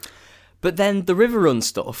 But then the Riverrun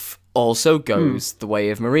stuff also goes the way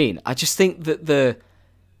of Meereen. I just think that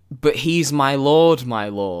but he's my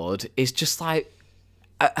lord is just like,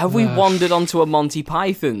 have we wandered onto a Monty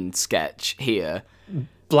Python sketch here?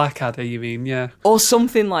 Blackadder, you mean, yeah. Or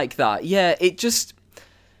something like that. Yeah, it just,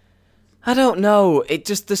 I don't know. It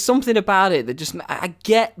just, there's something about it that just, I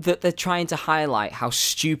get that they're trying to highlight how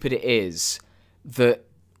stupid it is that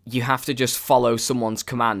you have to just follow someone's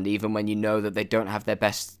command even when you know that they don't have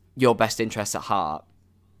your best interests at heart.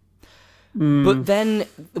 But then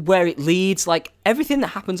where it leads, like everything that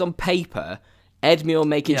happens on paper, Ed Muir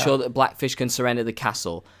making sure that Blackfish can surrender the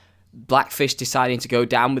castle, Blackfish deciding to go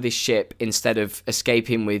down with his ship instead of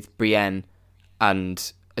escaping with Brienne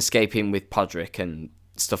and escaping with Podrick and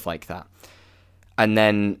stuff like that, and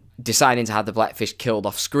then deciding to have the Blackfish killed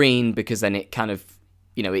off screen because then it kind of,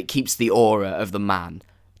 it keeps the aura of the man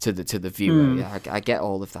to the viewer. Yeah, I get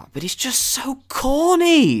all of that, but it's just so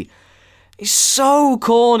corny. It's so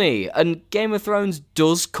corny, and Game of Thrones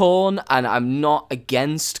does corn, and I'm not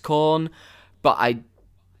against corn, but I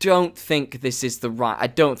don't think this is I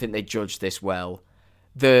don't think they judge this well.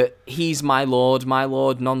 The he's my lord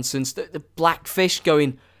nonsense, the Blackfish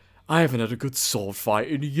going, I haven't had a good sword fight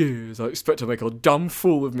in years, I expect to make a damn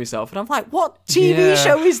fool of myself. And I'm like, what TV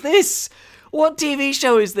show is this? What TV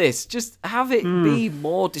show is this? Just have it be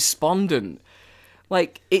more despondent.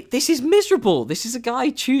 Like, this is miserable. This is a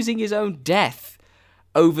guy choosing his own death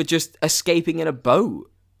over just escaping in a boat.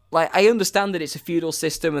 Like, I understand that it's a feudal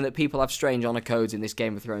system and that people have strange honor codes in this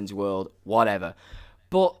Game of Thrones world, whatever.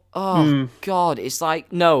 But, God, it's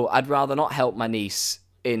like, no, I'd rather not help my niece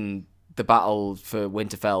in the battle for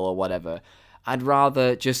Winterfell or whatever. I'd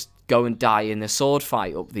rather just go and die in a sword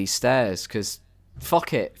fight up these stairs, because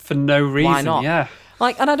fuck it. For no reason, why not? Yeah.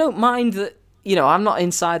 Like, and I don't mind that, I'm not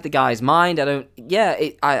inside the guy's mind. I think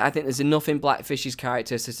there's enough in Blackfish's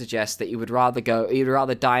character to suggest that he'd rather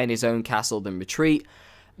die in his own castle than retreat.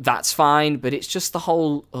 That's fine, but it's just the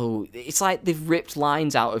whole, it's like they've ripped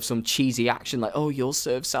lines out of some cheesy action, like, you'll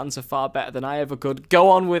serve Sansa far better than I ever could. Go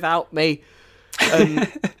on without me.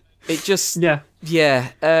 It just, they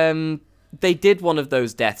did one of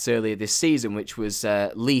those deaths earlier this season, which was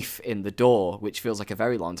Leaf in the door, which feels like a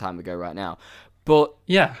very long time ago right now. But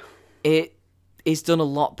it is done a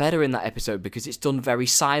lot better in that episode because it's done very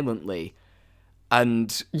silently.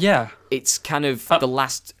 And it's kind of the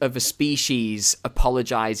last of a species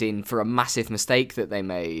apologising for a massive mistake that they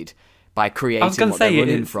made by creating what they're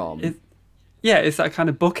running from. It's that kind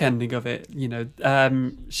of book ending of it,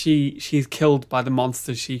 she's killed by the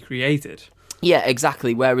monsters she created. Yeah,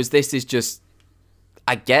 exactly. Whereas this is just,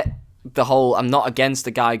 I get the whole, I'm not against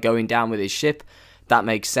the guy going down with his ship. That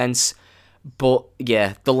makes sense. But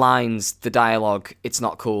yeah, the lines, the dialogue, it's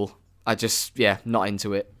not cool. I just, not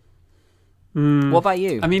into it. What about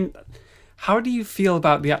you? I mean, how do you feel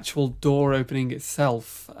about the actual door opening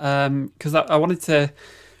itself? Because I wanted to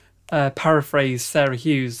paraphrase Sarah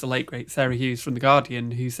Hughes, the late great Sarah Hughes from The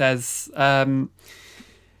Guardian, who says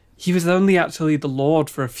he was only actually the Lord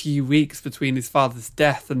for a few weeks between his father's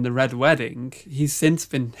death and the Red Wedding. He's since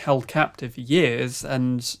been held captive for years,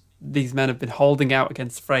 and these men have been holding out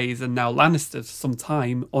against Freys and now Lannisters for some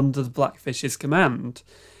time under the Blackfish's command.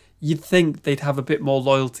 You'd think they'd have a bit more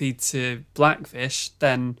loyalty to Blackfish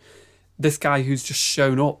than this guy who's just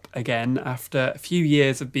shown up again after a few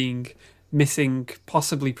years of being missing,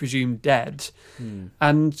 possibly presumed dead.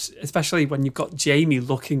 And especially when you've got Jaime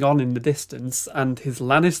looking on in the distance and his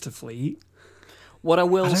Lannister fleet. What I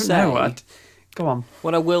will say... Go on.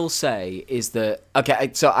 What I will say is that...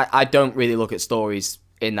 Okay, so I don't really look at stories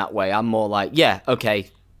in that way. I'm more like, yeah, okay,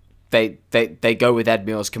 they go with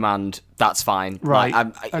Edmure's command, that's fine. Right.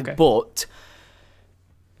 Okay. But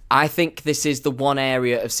I think this is the one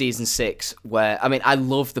area of Season 6 where... I mean, I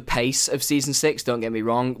love the pace of Season 6, don't get me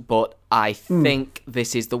wrong, but I think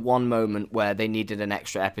this is the one moment where they needed an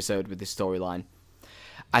extra episode with this storyline.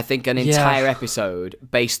 I think an entire episode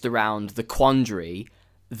based around the quandary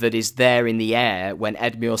that is there in the air when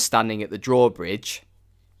Edmure's standing at the drawbridge,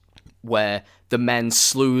 where the men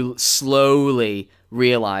slowly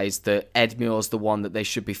realise that Edmure's the one that they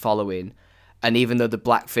should be following. And even though the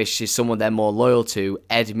Blackfish is someone they're more loyal to,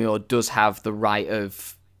 Edmure does have the right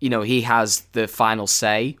of, he has the final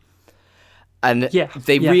say. And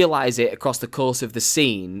they realise it across the course of the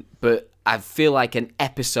scene, but I feel like an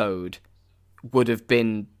episode would have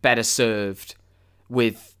been better served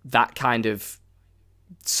with that kind of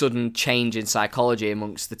sudden change in psychology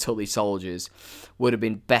amongst the Tully soldiers. Would have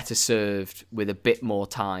been better served with a bit more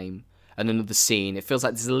time and another scene. It feels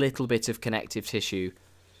like there's a little bit of connective tissue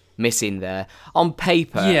missing there. On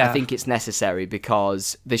paper, I think it's necessary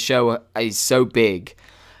because the show is so big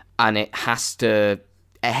and it has to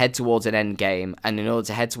head towards an end game, and in order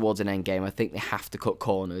to head towards an end game, I think they have to cut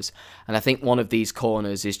corners. And I think one of these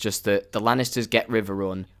corners is just that the Lannisters get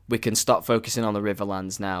Riverrun. We can stop focusing on the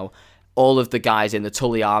Riverlands now. All of the guys in the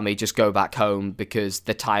Tully army just go back home because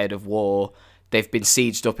they're tired of war. They've been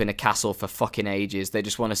sieged up in a castle for fucking ages. They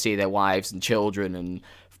just want to see their wives and children and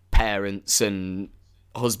parents and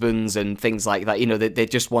husbands and things like that. They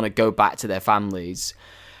just want to go back to their families.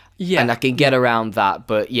 Yeah. And I can get around that.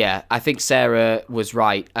 But yeah, I think Sarah was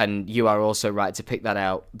right, and you are also right to pick that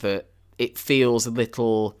out, that it feels a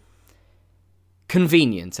little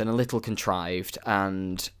convenient and a little contrived.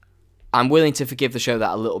 And I'm willing to forgive the show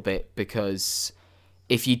that a little bit, because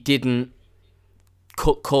if you didn't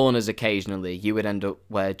cut corners occasionally, you would end up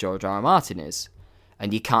where George R. R. Martin is.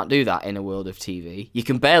 And you can't do that in a world of TV. You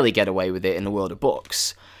can barely get away with it in a world of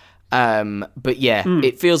books. But yeah,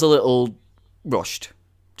 it feels a little rushed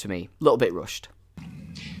to me. A little bit rushed.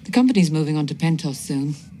 The company's moving on to Pentos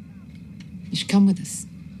soon. You should come with us.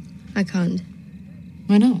 I can't.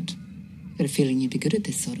 Why not? Got a feeling you'd be good at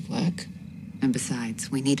this sort of work. And besides,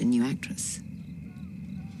 we need a new actress.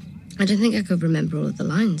 I don't think I could remember all of the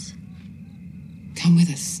lines. Come with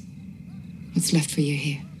us. What's left for you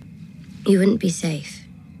here? You wouldn't be safe.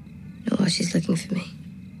 Not while she's looking for me.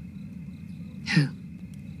 Who?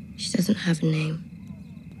 She doesn't have a name.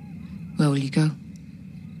 Where will you go?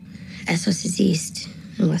 Essos is east,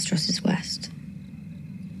 and Westeros is west.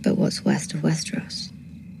 But what's west of Westeros?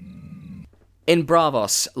 In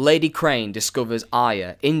Braavos, Lady Crane discovers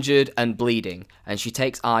Arya injured and bleeding, and she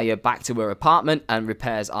takes Arya back to her apartment and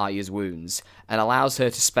repairs Arya's wounds, and allows her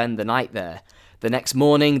to spend the night there. The next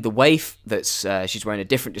morning, the waif, she's wearing a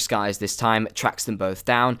different disguise this time, tracks them both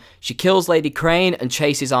down. She kills Lady Crane and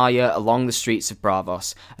chases Arya along the streets of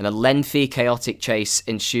Braavos, and a lengthy, chaotic chase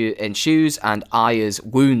ensues, and Arya's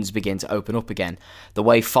wounds begin to open up again. The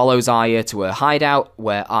waif follows Arya to her hideout,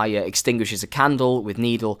 where Arya extinguishes a candle with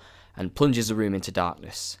Needle and plunges the room into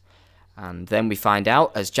darkness. And then we find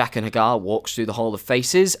out, as Jaqen H'ghar walks through the Hall of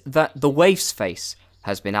Faces, that the waif's face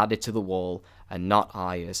has been added to the wall and not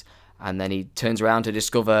Arya's. And then he turns around to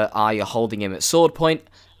discover Arya holding him at sword point,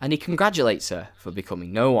 and he congratulates her for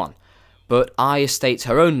becoming no one. But Arya states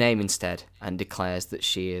her own name instead, and declares that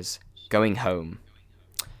she is going home.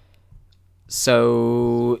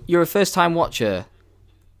 So, you're a first-time watcher,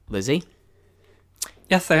 Lizzie?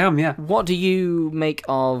 Yes, I am, yeah. What do you make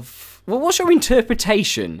of... Well, what's your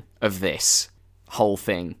interpretation of this whole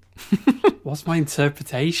thing? What's my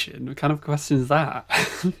interpretation? What kind of question is that?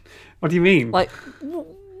 What do you mean? Like...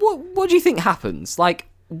 What do you think happens? Like,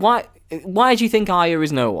 why do you think Arya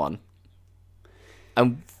is no one?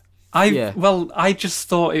 I just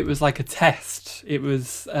thought it was like a test. It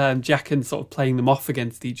was Jaqen sort of playing them off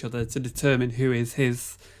against each other to determine who is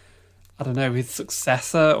his, I don't know, his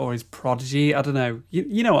successor or his prodigy. I don't know.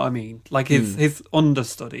 You know what I mean? Like his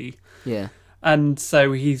understudy. Yeah. And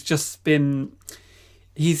so he's just been...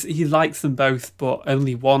 he likes them both, but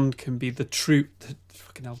only one can be the true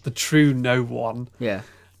no one. Yeah.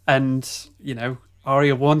 And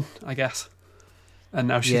Arya won, I guess, and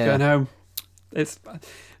now she's going home. It's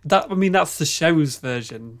that. I mean, that's the show's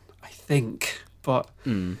version, I think. But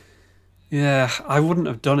yeah, I wouldn't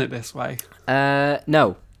have done it this way.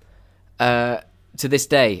 No. To this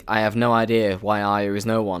day, I have no idea why Arya is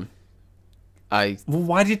no one.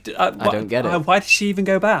 Why did I don't get it. Why did she even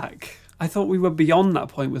go back? I thought we were beyond that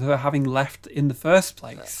point with her having left in the first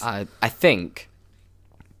place. I think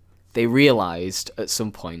they realised at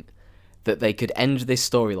some point that they could end this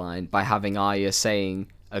storyline by having Arya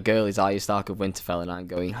saying, "A girl is Arya Stark of Winterfell and I'm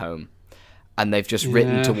going home." And they've just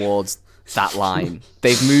written towards that line.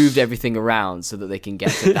 They've moved everything around so that they can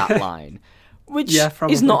get to that line, which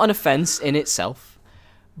is not an offence in itself.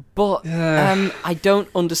 But I don't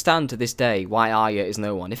understand to this day why Arya is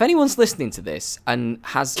no one. If anyone's listening to this and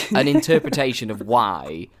has an interpretation of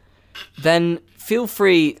why, then feel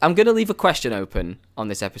free. I'm going to leave a question open on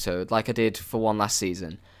this episode, like I did for one last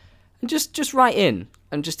season. And just write in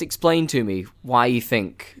and just explain to me why you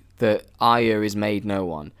think that Arya is made no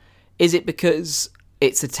one. Is it because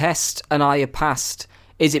it's a test and Arya passed?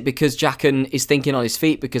 Is it because Jaqen is thinking on his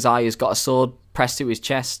feet because Arya's got a sword pressed to his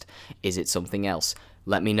chest? Is it something else?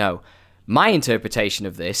 Let me know. My interpretation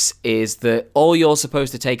of this is that all you're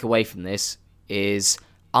supposed to take away from this is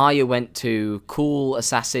Arya went to cool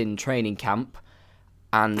assassin training camp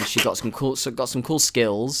and she got some cool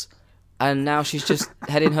skills, and now she's just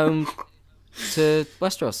heading home to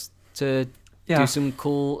Westeros to do some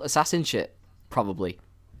cool assassin shit, probably.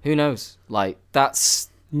 Who knows? Like, that's...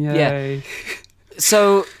 Yay. Yeah.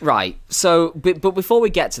 So, right. So, but before we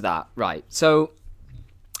get to that, right, so...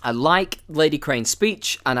 I like Lady Crane's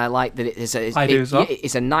speech, and I like that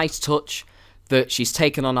it's a nice touch that she's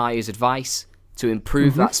taken on Arya's advice to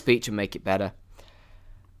improve that speech and make it better.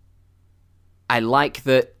 I like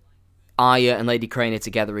that Arya and Lady Crane are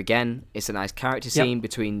together again. It's a nice character scene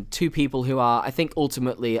between two people who are, I think,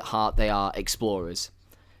 ultimately at heart, they are explorers.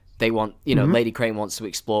 They want, Lady Crane wants to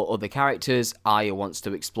explore other characters. Arya wants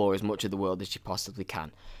to explore as much of the world as she possibly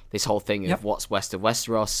can. This whole thing of what's west of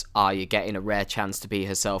Westeros, Arya getting a rare chance to be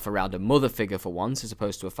herself around a mother figure for once as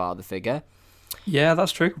opposed to a father figure. Yeah,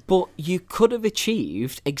 that's true. But you could have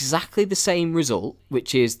achieved exactly the same result,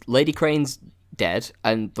 which is Lady Crane's dead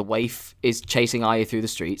and the waif is chasing Arya through the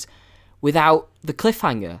streets, without the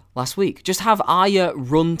cliffhanger last week. Just have Arya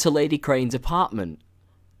run to Lady Crane's apartment.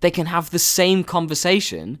 They can have the same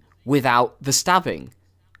conversation without the stabbing.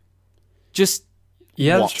 Just...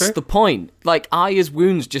 Yeah, what's that's true. The point? Like, Arya's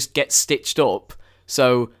wounds just get stitched up,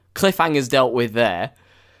 so cliffhanger's dealt with there,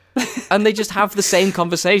 and they just have the same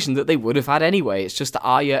conversation that they would have had anyway. It's just that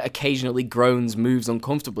Arya occasionally groans, moves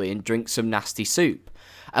uncomfortably, and drinks some nasty soup.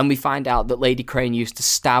 And we find out that Lady Crane used to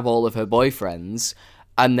stab all of her boyfriends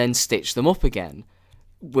and then stitch them up again,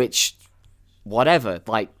 which, whatever.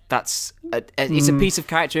 Like, that's... it's a piece of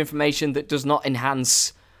character information that does not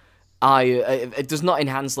enhance... it does not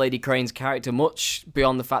enhance Lady Crane's character much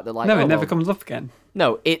beyond the fact that, like... No, it never comes up again.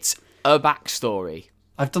 No, it's a backstory.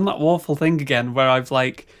 I've done that awful thing again where I've,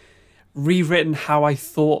 like, rewritten how I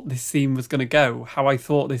thought this scene was going to go, how I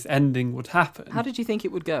thought this ending would happen. How did you think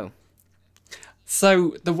it would go?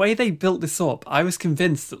 So, the way they built this up, I was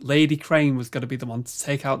convinced that Lady Crane was going to be the one to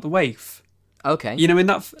take out the waif. Okay. You know, in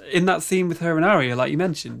that scene with her and Arya, like you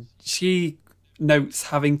mentioned, she notes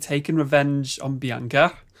having taken revenge on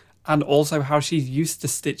Bianca, and also how she's used to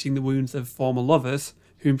stitching the wounds of former lovers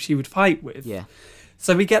whom she would fight with. Yeah.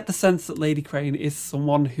 So we get the sense that Lady Crane is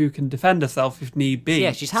someone who can defend herself if need be.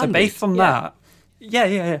 Yeah, she's handy. So based on that...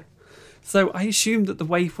 Yeah. So I assumed that the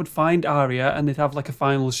waif would find Arya and they'd have like a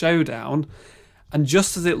final showdown. And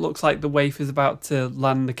just as it looks like the waif is about to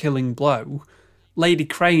land the killing blow, Lady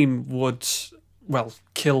Crane would,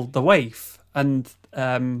 kill the waif. And,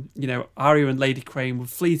 Arya and Lady Crane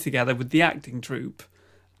would flee together with the acting troupe.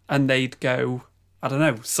 And they'd go, I don't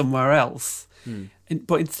know, somewhere else.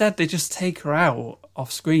 But instead, they just take her out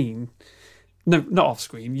off screen. No, not off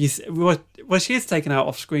screen. She is taken out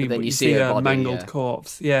off screen, but you see her mangled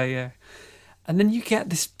corpse. Yeah. And then you get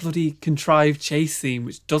this bloody contrived chase scene,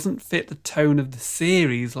 which doesn't fit the tone of the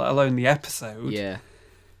series, let alone the episode. Yeah.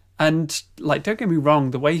 And, like, don't get me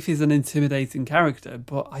wrong, the waif is an intimidating character,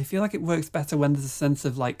 but I feel like it works better when there's a sense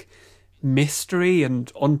of, like, mystery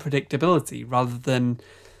and unpredictability rather than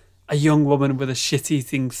a young woman with a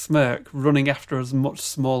shit-eating smirk running after a much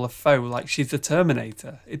smaller foe like she's the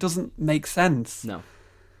Terminator. It doesn't make sense. No.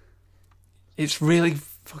 It's really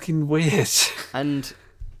fucking weird. And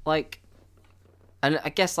I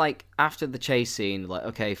guess, like, after the chase scene, like,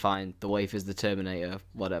 okay, fine, the waif is the Terminator,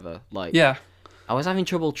 whatever. Like, yeah. I was having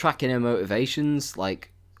trouble tracking her motivations.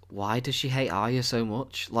 Like, why does she hate Arya so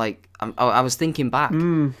much? Like, I was thinking back.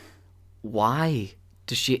 Why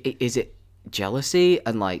does she? Is it jealousy?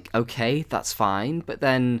 And like, okay, that's fine. But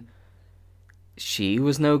then she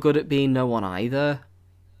was no good at being no one either.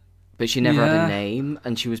 But she never had a name,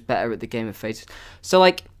 and she was better at the Game of Faces. So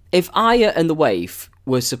like, if Arya and the Waif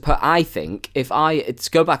were I think if let's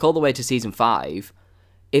go back all the way to season 5.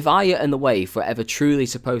 If Arya and the Waif were ever truly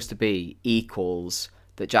supposed to be equals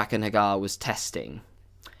that Jaqen H'ghar was testing,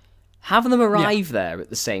 have them arrive there at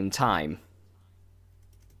the same time.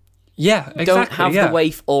 Yeah, exactly. Don't have the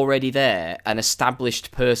Waif already there, an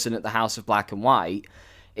established person at the House of Black and White.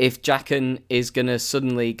 If Jaqen is going to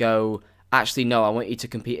suddenly go, actually, no, I want you to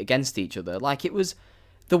compete against each other. Like, it was...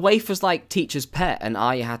 The Waif was like teacher's pet, and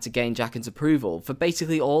Arya had to gain Jaqen's approval for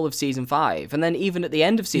basically all of Season 5. And then even at the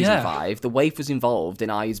end of Season 5, the Waif was involved in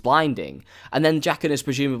Arya's blinding. And then Jaqen has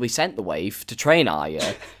presumably sent the Waif to train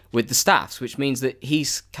Arya with the staffs, which means that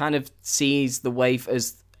he's kind of sees the Waif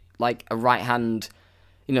as like a right-hand,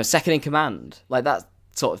 second in command. Like that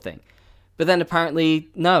sort of thing. But then apparently,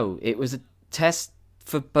 no, it was a test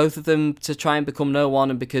for both of them to try and become no one,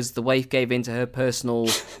 and because the Waif gave in to her personal...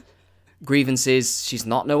 grievances, she's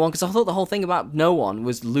not no one, because I thought the whole thing about no one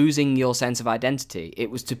was losing your sense of identity.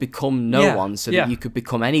 It was to become no one so that you could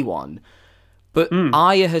become anyone. But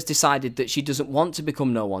Arya has decided that she doesn't want to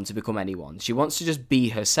become no one to become anyone. She wants to just be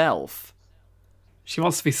herself. She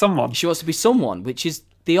wants to be someone. She wants to be someone, which is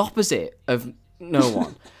the opposite of no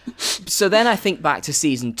one. So then I think back to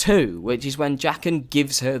season 2, which is when Jaqen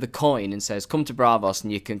gives her the coin and says, come to Braavos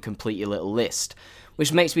and you can complete your little list.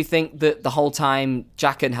 Which makes me think that the whole time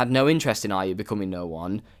Jaqen had no interest in Arya becoming no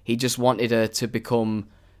one. He just wanted her to become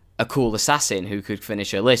a cool assassin who could finish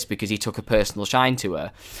her list because he took a personal shine to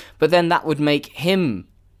her. But then that would make him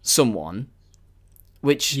someone,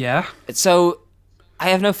 which... Yeah. So I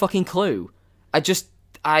have no fucking clue. It's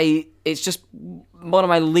just one of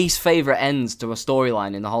my least favourite ends to a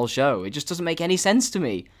storyline in the whole show. It just doesn't make any sense to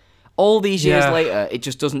me. All these years later, it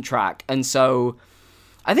just doesn't track. And so...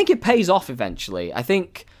 I think it pays off eventually. I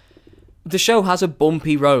think the show has a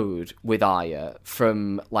bumpy road with Arya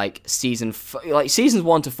from like seasons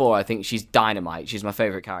 1 to 4. I think she's dynamite. She's my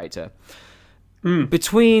favorite character.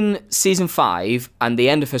 Between season 5 and the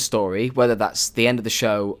end of her story, whether that's the end of the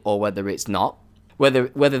show or whether it's not,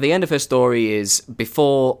 whether the end of her story is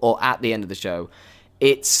before or at the end of the show,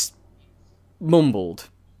 it's mumbled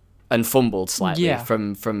and fumbled slightly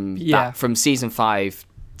from season 5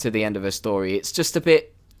 to the end of her story. It's just a bit...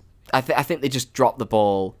 I think they just dropped the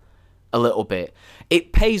ball a little bit.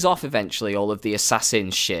 It pays off eventually, all of the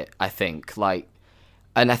assassin shit, I think.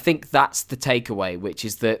 And I think that's the takeaway, which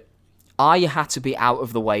is that Arya had to be out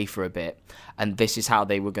of the way for a bit, and this is how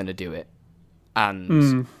they were going to do it.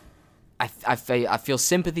 And I feel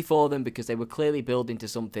sympathy for them because they were clearly building to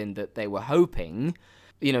something that they were hoping,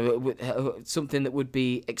 something that would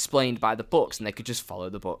be explained by the books, and they could just follow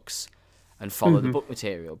the books and follow the book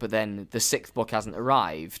material. But then the 6th book hasn't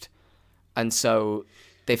arrived, and so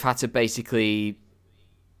they've had to basically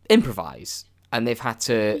improvise, and they've had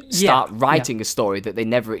to start writing a story that they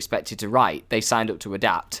never expected to write. They signed up to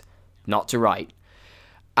adapt, not to write.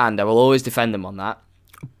 And I will always defend them on that.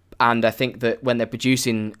 And I think that when they're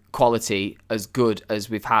producing quality as good as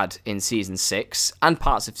we've had in Season 6, and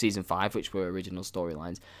parts of Season 5, which were original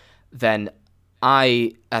storylines, then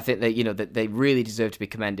I think that, that they really deserve to be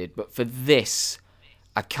commended. But for this,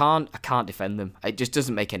 I can't defend them. It just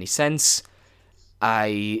doesn't make any sense.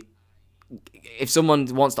 If someone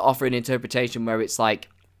wants to offer an interpretation where it's like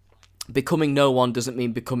becoming no one doesn't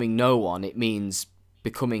mean becoming no one, it means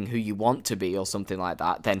becoming who you want to be or something like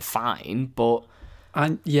that, then fine. But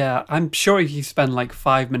I'm sure if you spend like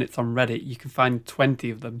 5 minutes on Reddit, you can find 20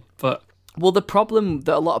 of them. But the problem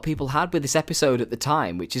that a lot of people had with this episode at the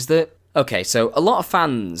time, which is that, okay, so a lot of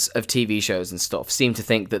fans of TV shows and stuff seem to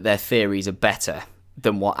think that their theories are better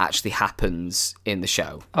than what actually happens in the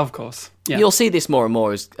show. Of course. Yeah. You'll see this more and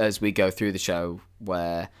more as we go through the show,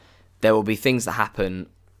 where there will be things that happen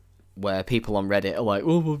where people on Reddit are like,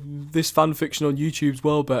 oh, well, this fan fiction on YouTube's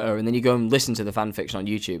well better, and then you go and listen to the fan fiction on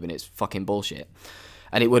YouTube and it's fucking bullshit.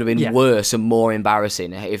 And it would have been worse and more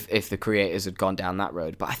embarrassing if the creators had gone down that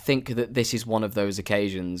road. But I think that this is one of those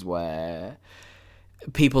occasions where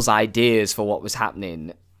people's ideas for what was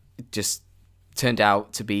happening just turned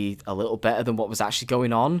out to be a little better than what was actually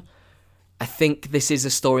going on. I think this is a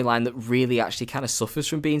storyline that really actually kind of suffers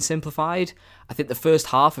from being simplified. I think the first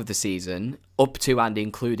half of the season, up to and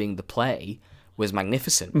including the play, was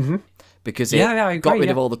magnificent. Because it got rid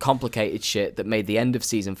of all the complicated shit that made the end of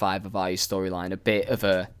Season 5 of Arya's storyline a bit of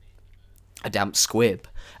a a damp squib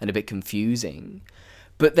and a bit confusing.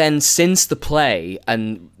 But then since the play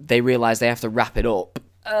and they realise they have to wrap it up,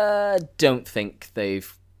 don't think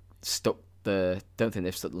they've stuck the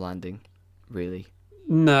landing, really.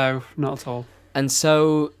 No, not at all. And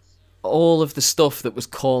so all of the stuff that was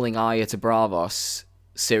calling Arya to Braavos,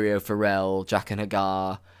 Syrio Forel, Jaqen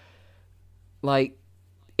H'ghar, like,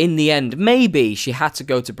 in the end, maybe she had to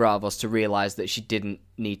go to Braavos to realise that she didn't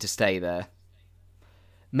need to stay there.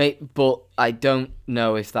 But I don't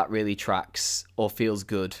know if that really tracks or feels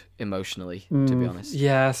good emotionally, to be honest.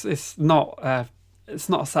 Yes, it's not a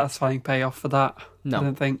satisfying payoff for that. No. I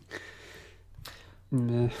don't think.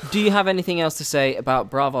 Nah. Do you have anything else to say about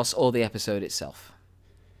Braavos or the episode itself?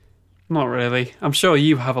 Not really. I'm sure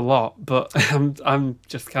you have a lot, but I'm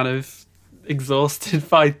just kind of exhausted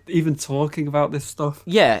by even talking about this stuff.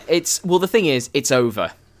 Yeah, the thing is, it's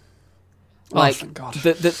over. Like, thank God.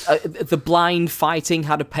 The blind fighting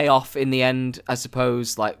had a payoff in the end, I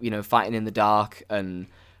suppose. Like, fighting in the dark and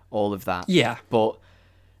all of that. Yeah. But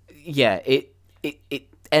yeah, it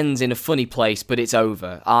ends in a funny place, but it's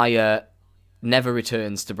over. Arya never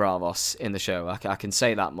returns to Braavos in the show. I can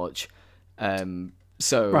say that much.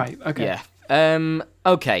 Right. Okay. Yeah.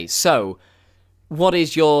 Okay. So, what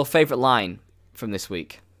is your favourite line from this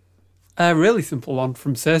week? A really simple one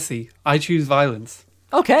from Cersei. I choose violence.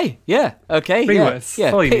 Okay, yeah, okay, 3 yeah, words.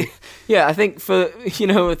 yeah, Fully. yeah. I think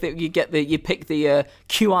I think you pick the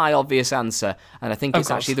QI obvious answer, and I think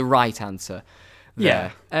it's actually the right answer.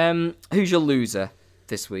 There. Yeah. Who's your loser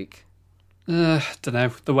this week? Don't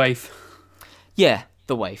know. The Waif. Yeah,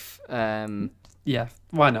 the Waif. Yeah.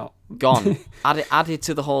 Why not? Gone. added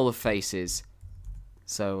to the Hall of Faces.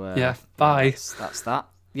 So yeah. Bye. That's that.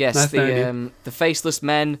 Yes. Nice the Faceless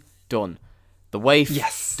Men done. The Waif.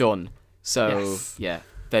 Yes. Done. So, yeah,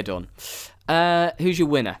 they're done. Who's your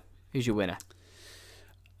winner? There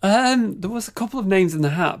was a couple of names in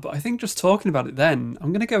the hat, but I think just talking about it then,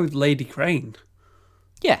 I'm going to go with Lady Crane.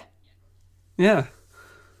 Yeah. Yeah.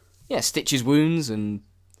 Yeah, stitches wounds and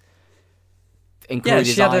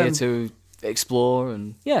encourages Arya to explore.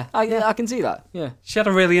 And I can see that, yeah. She had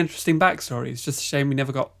a really interesting backstory. It's just a shame we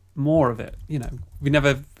never got more of it,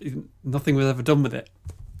 nothing was ever done with it.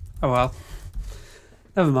 Oh well.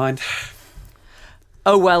 Never mind.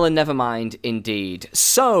 Oh well, and never mind indeed.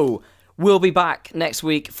 So, we'll be back next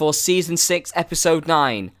week for Season 6, Episode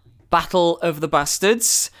 9, Battle of the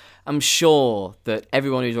Bastards. I'm sure that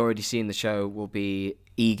everyone who's already seen the show will be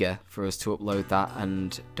eager for us to upload that,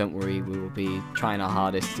 and don't worry, we will be trying our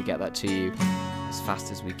hardest to get that to you as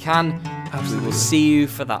fast as we can. Absolutely. We will see you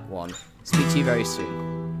for that one. Speak to you very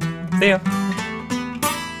soon. See ya.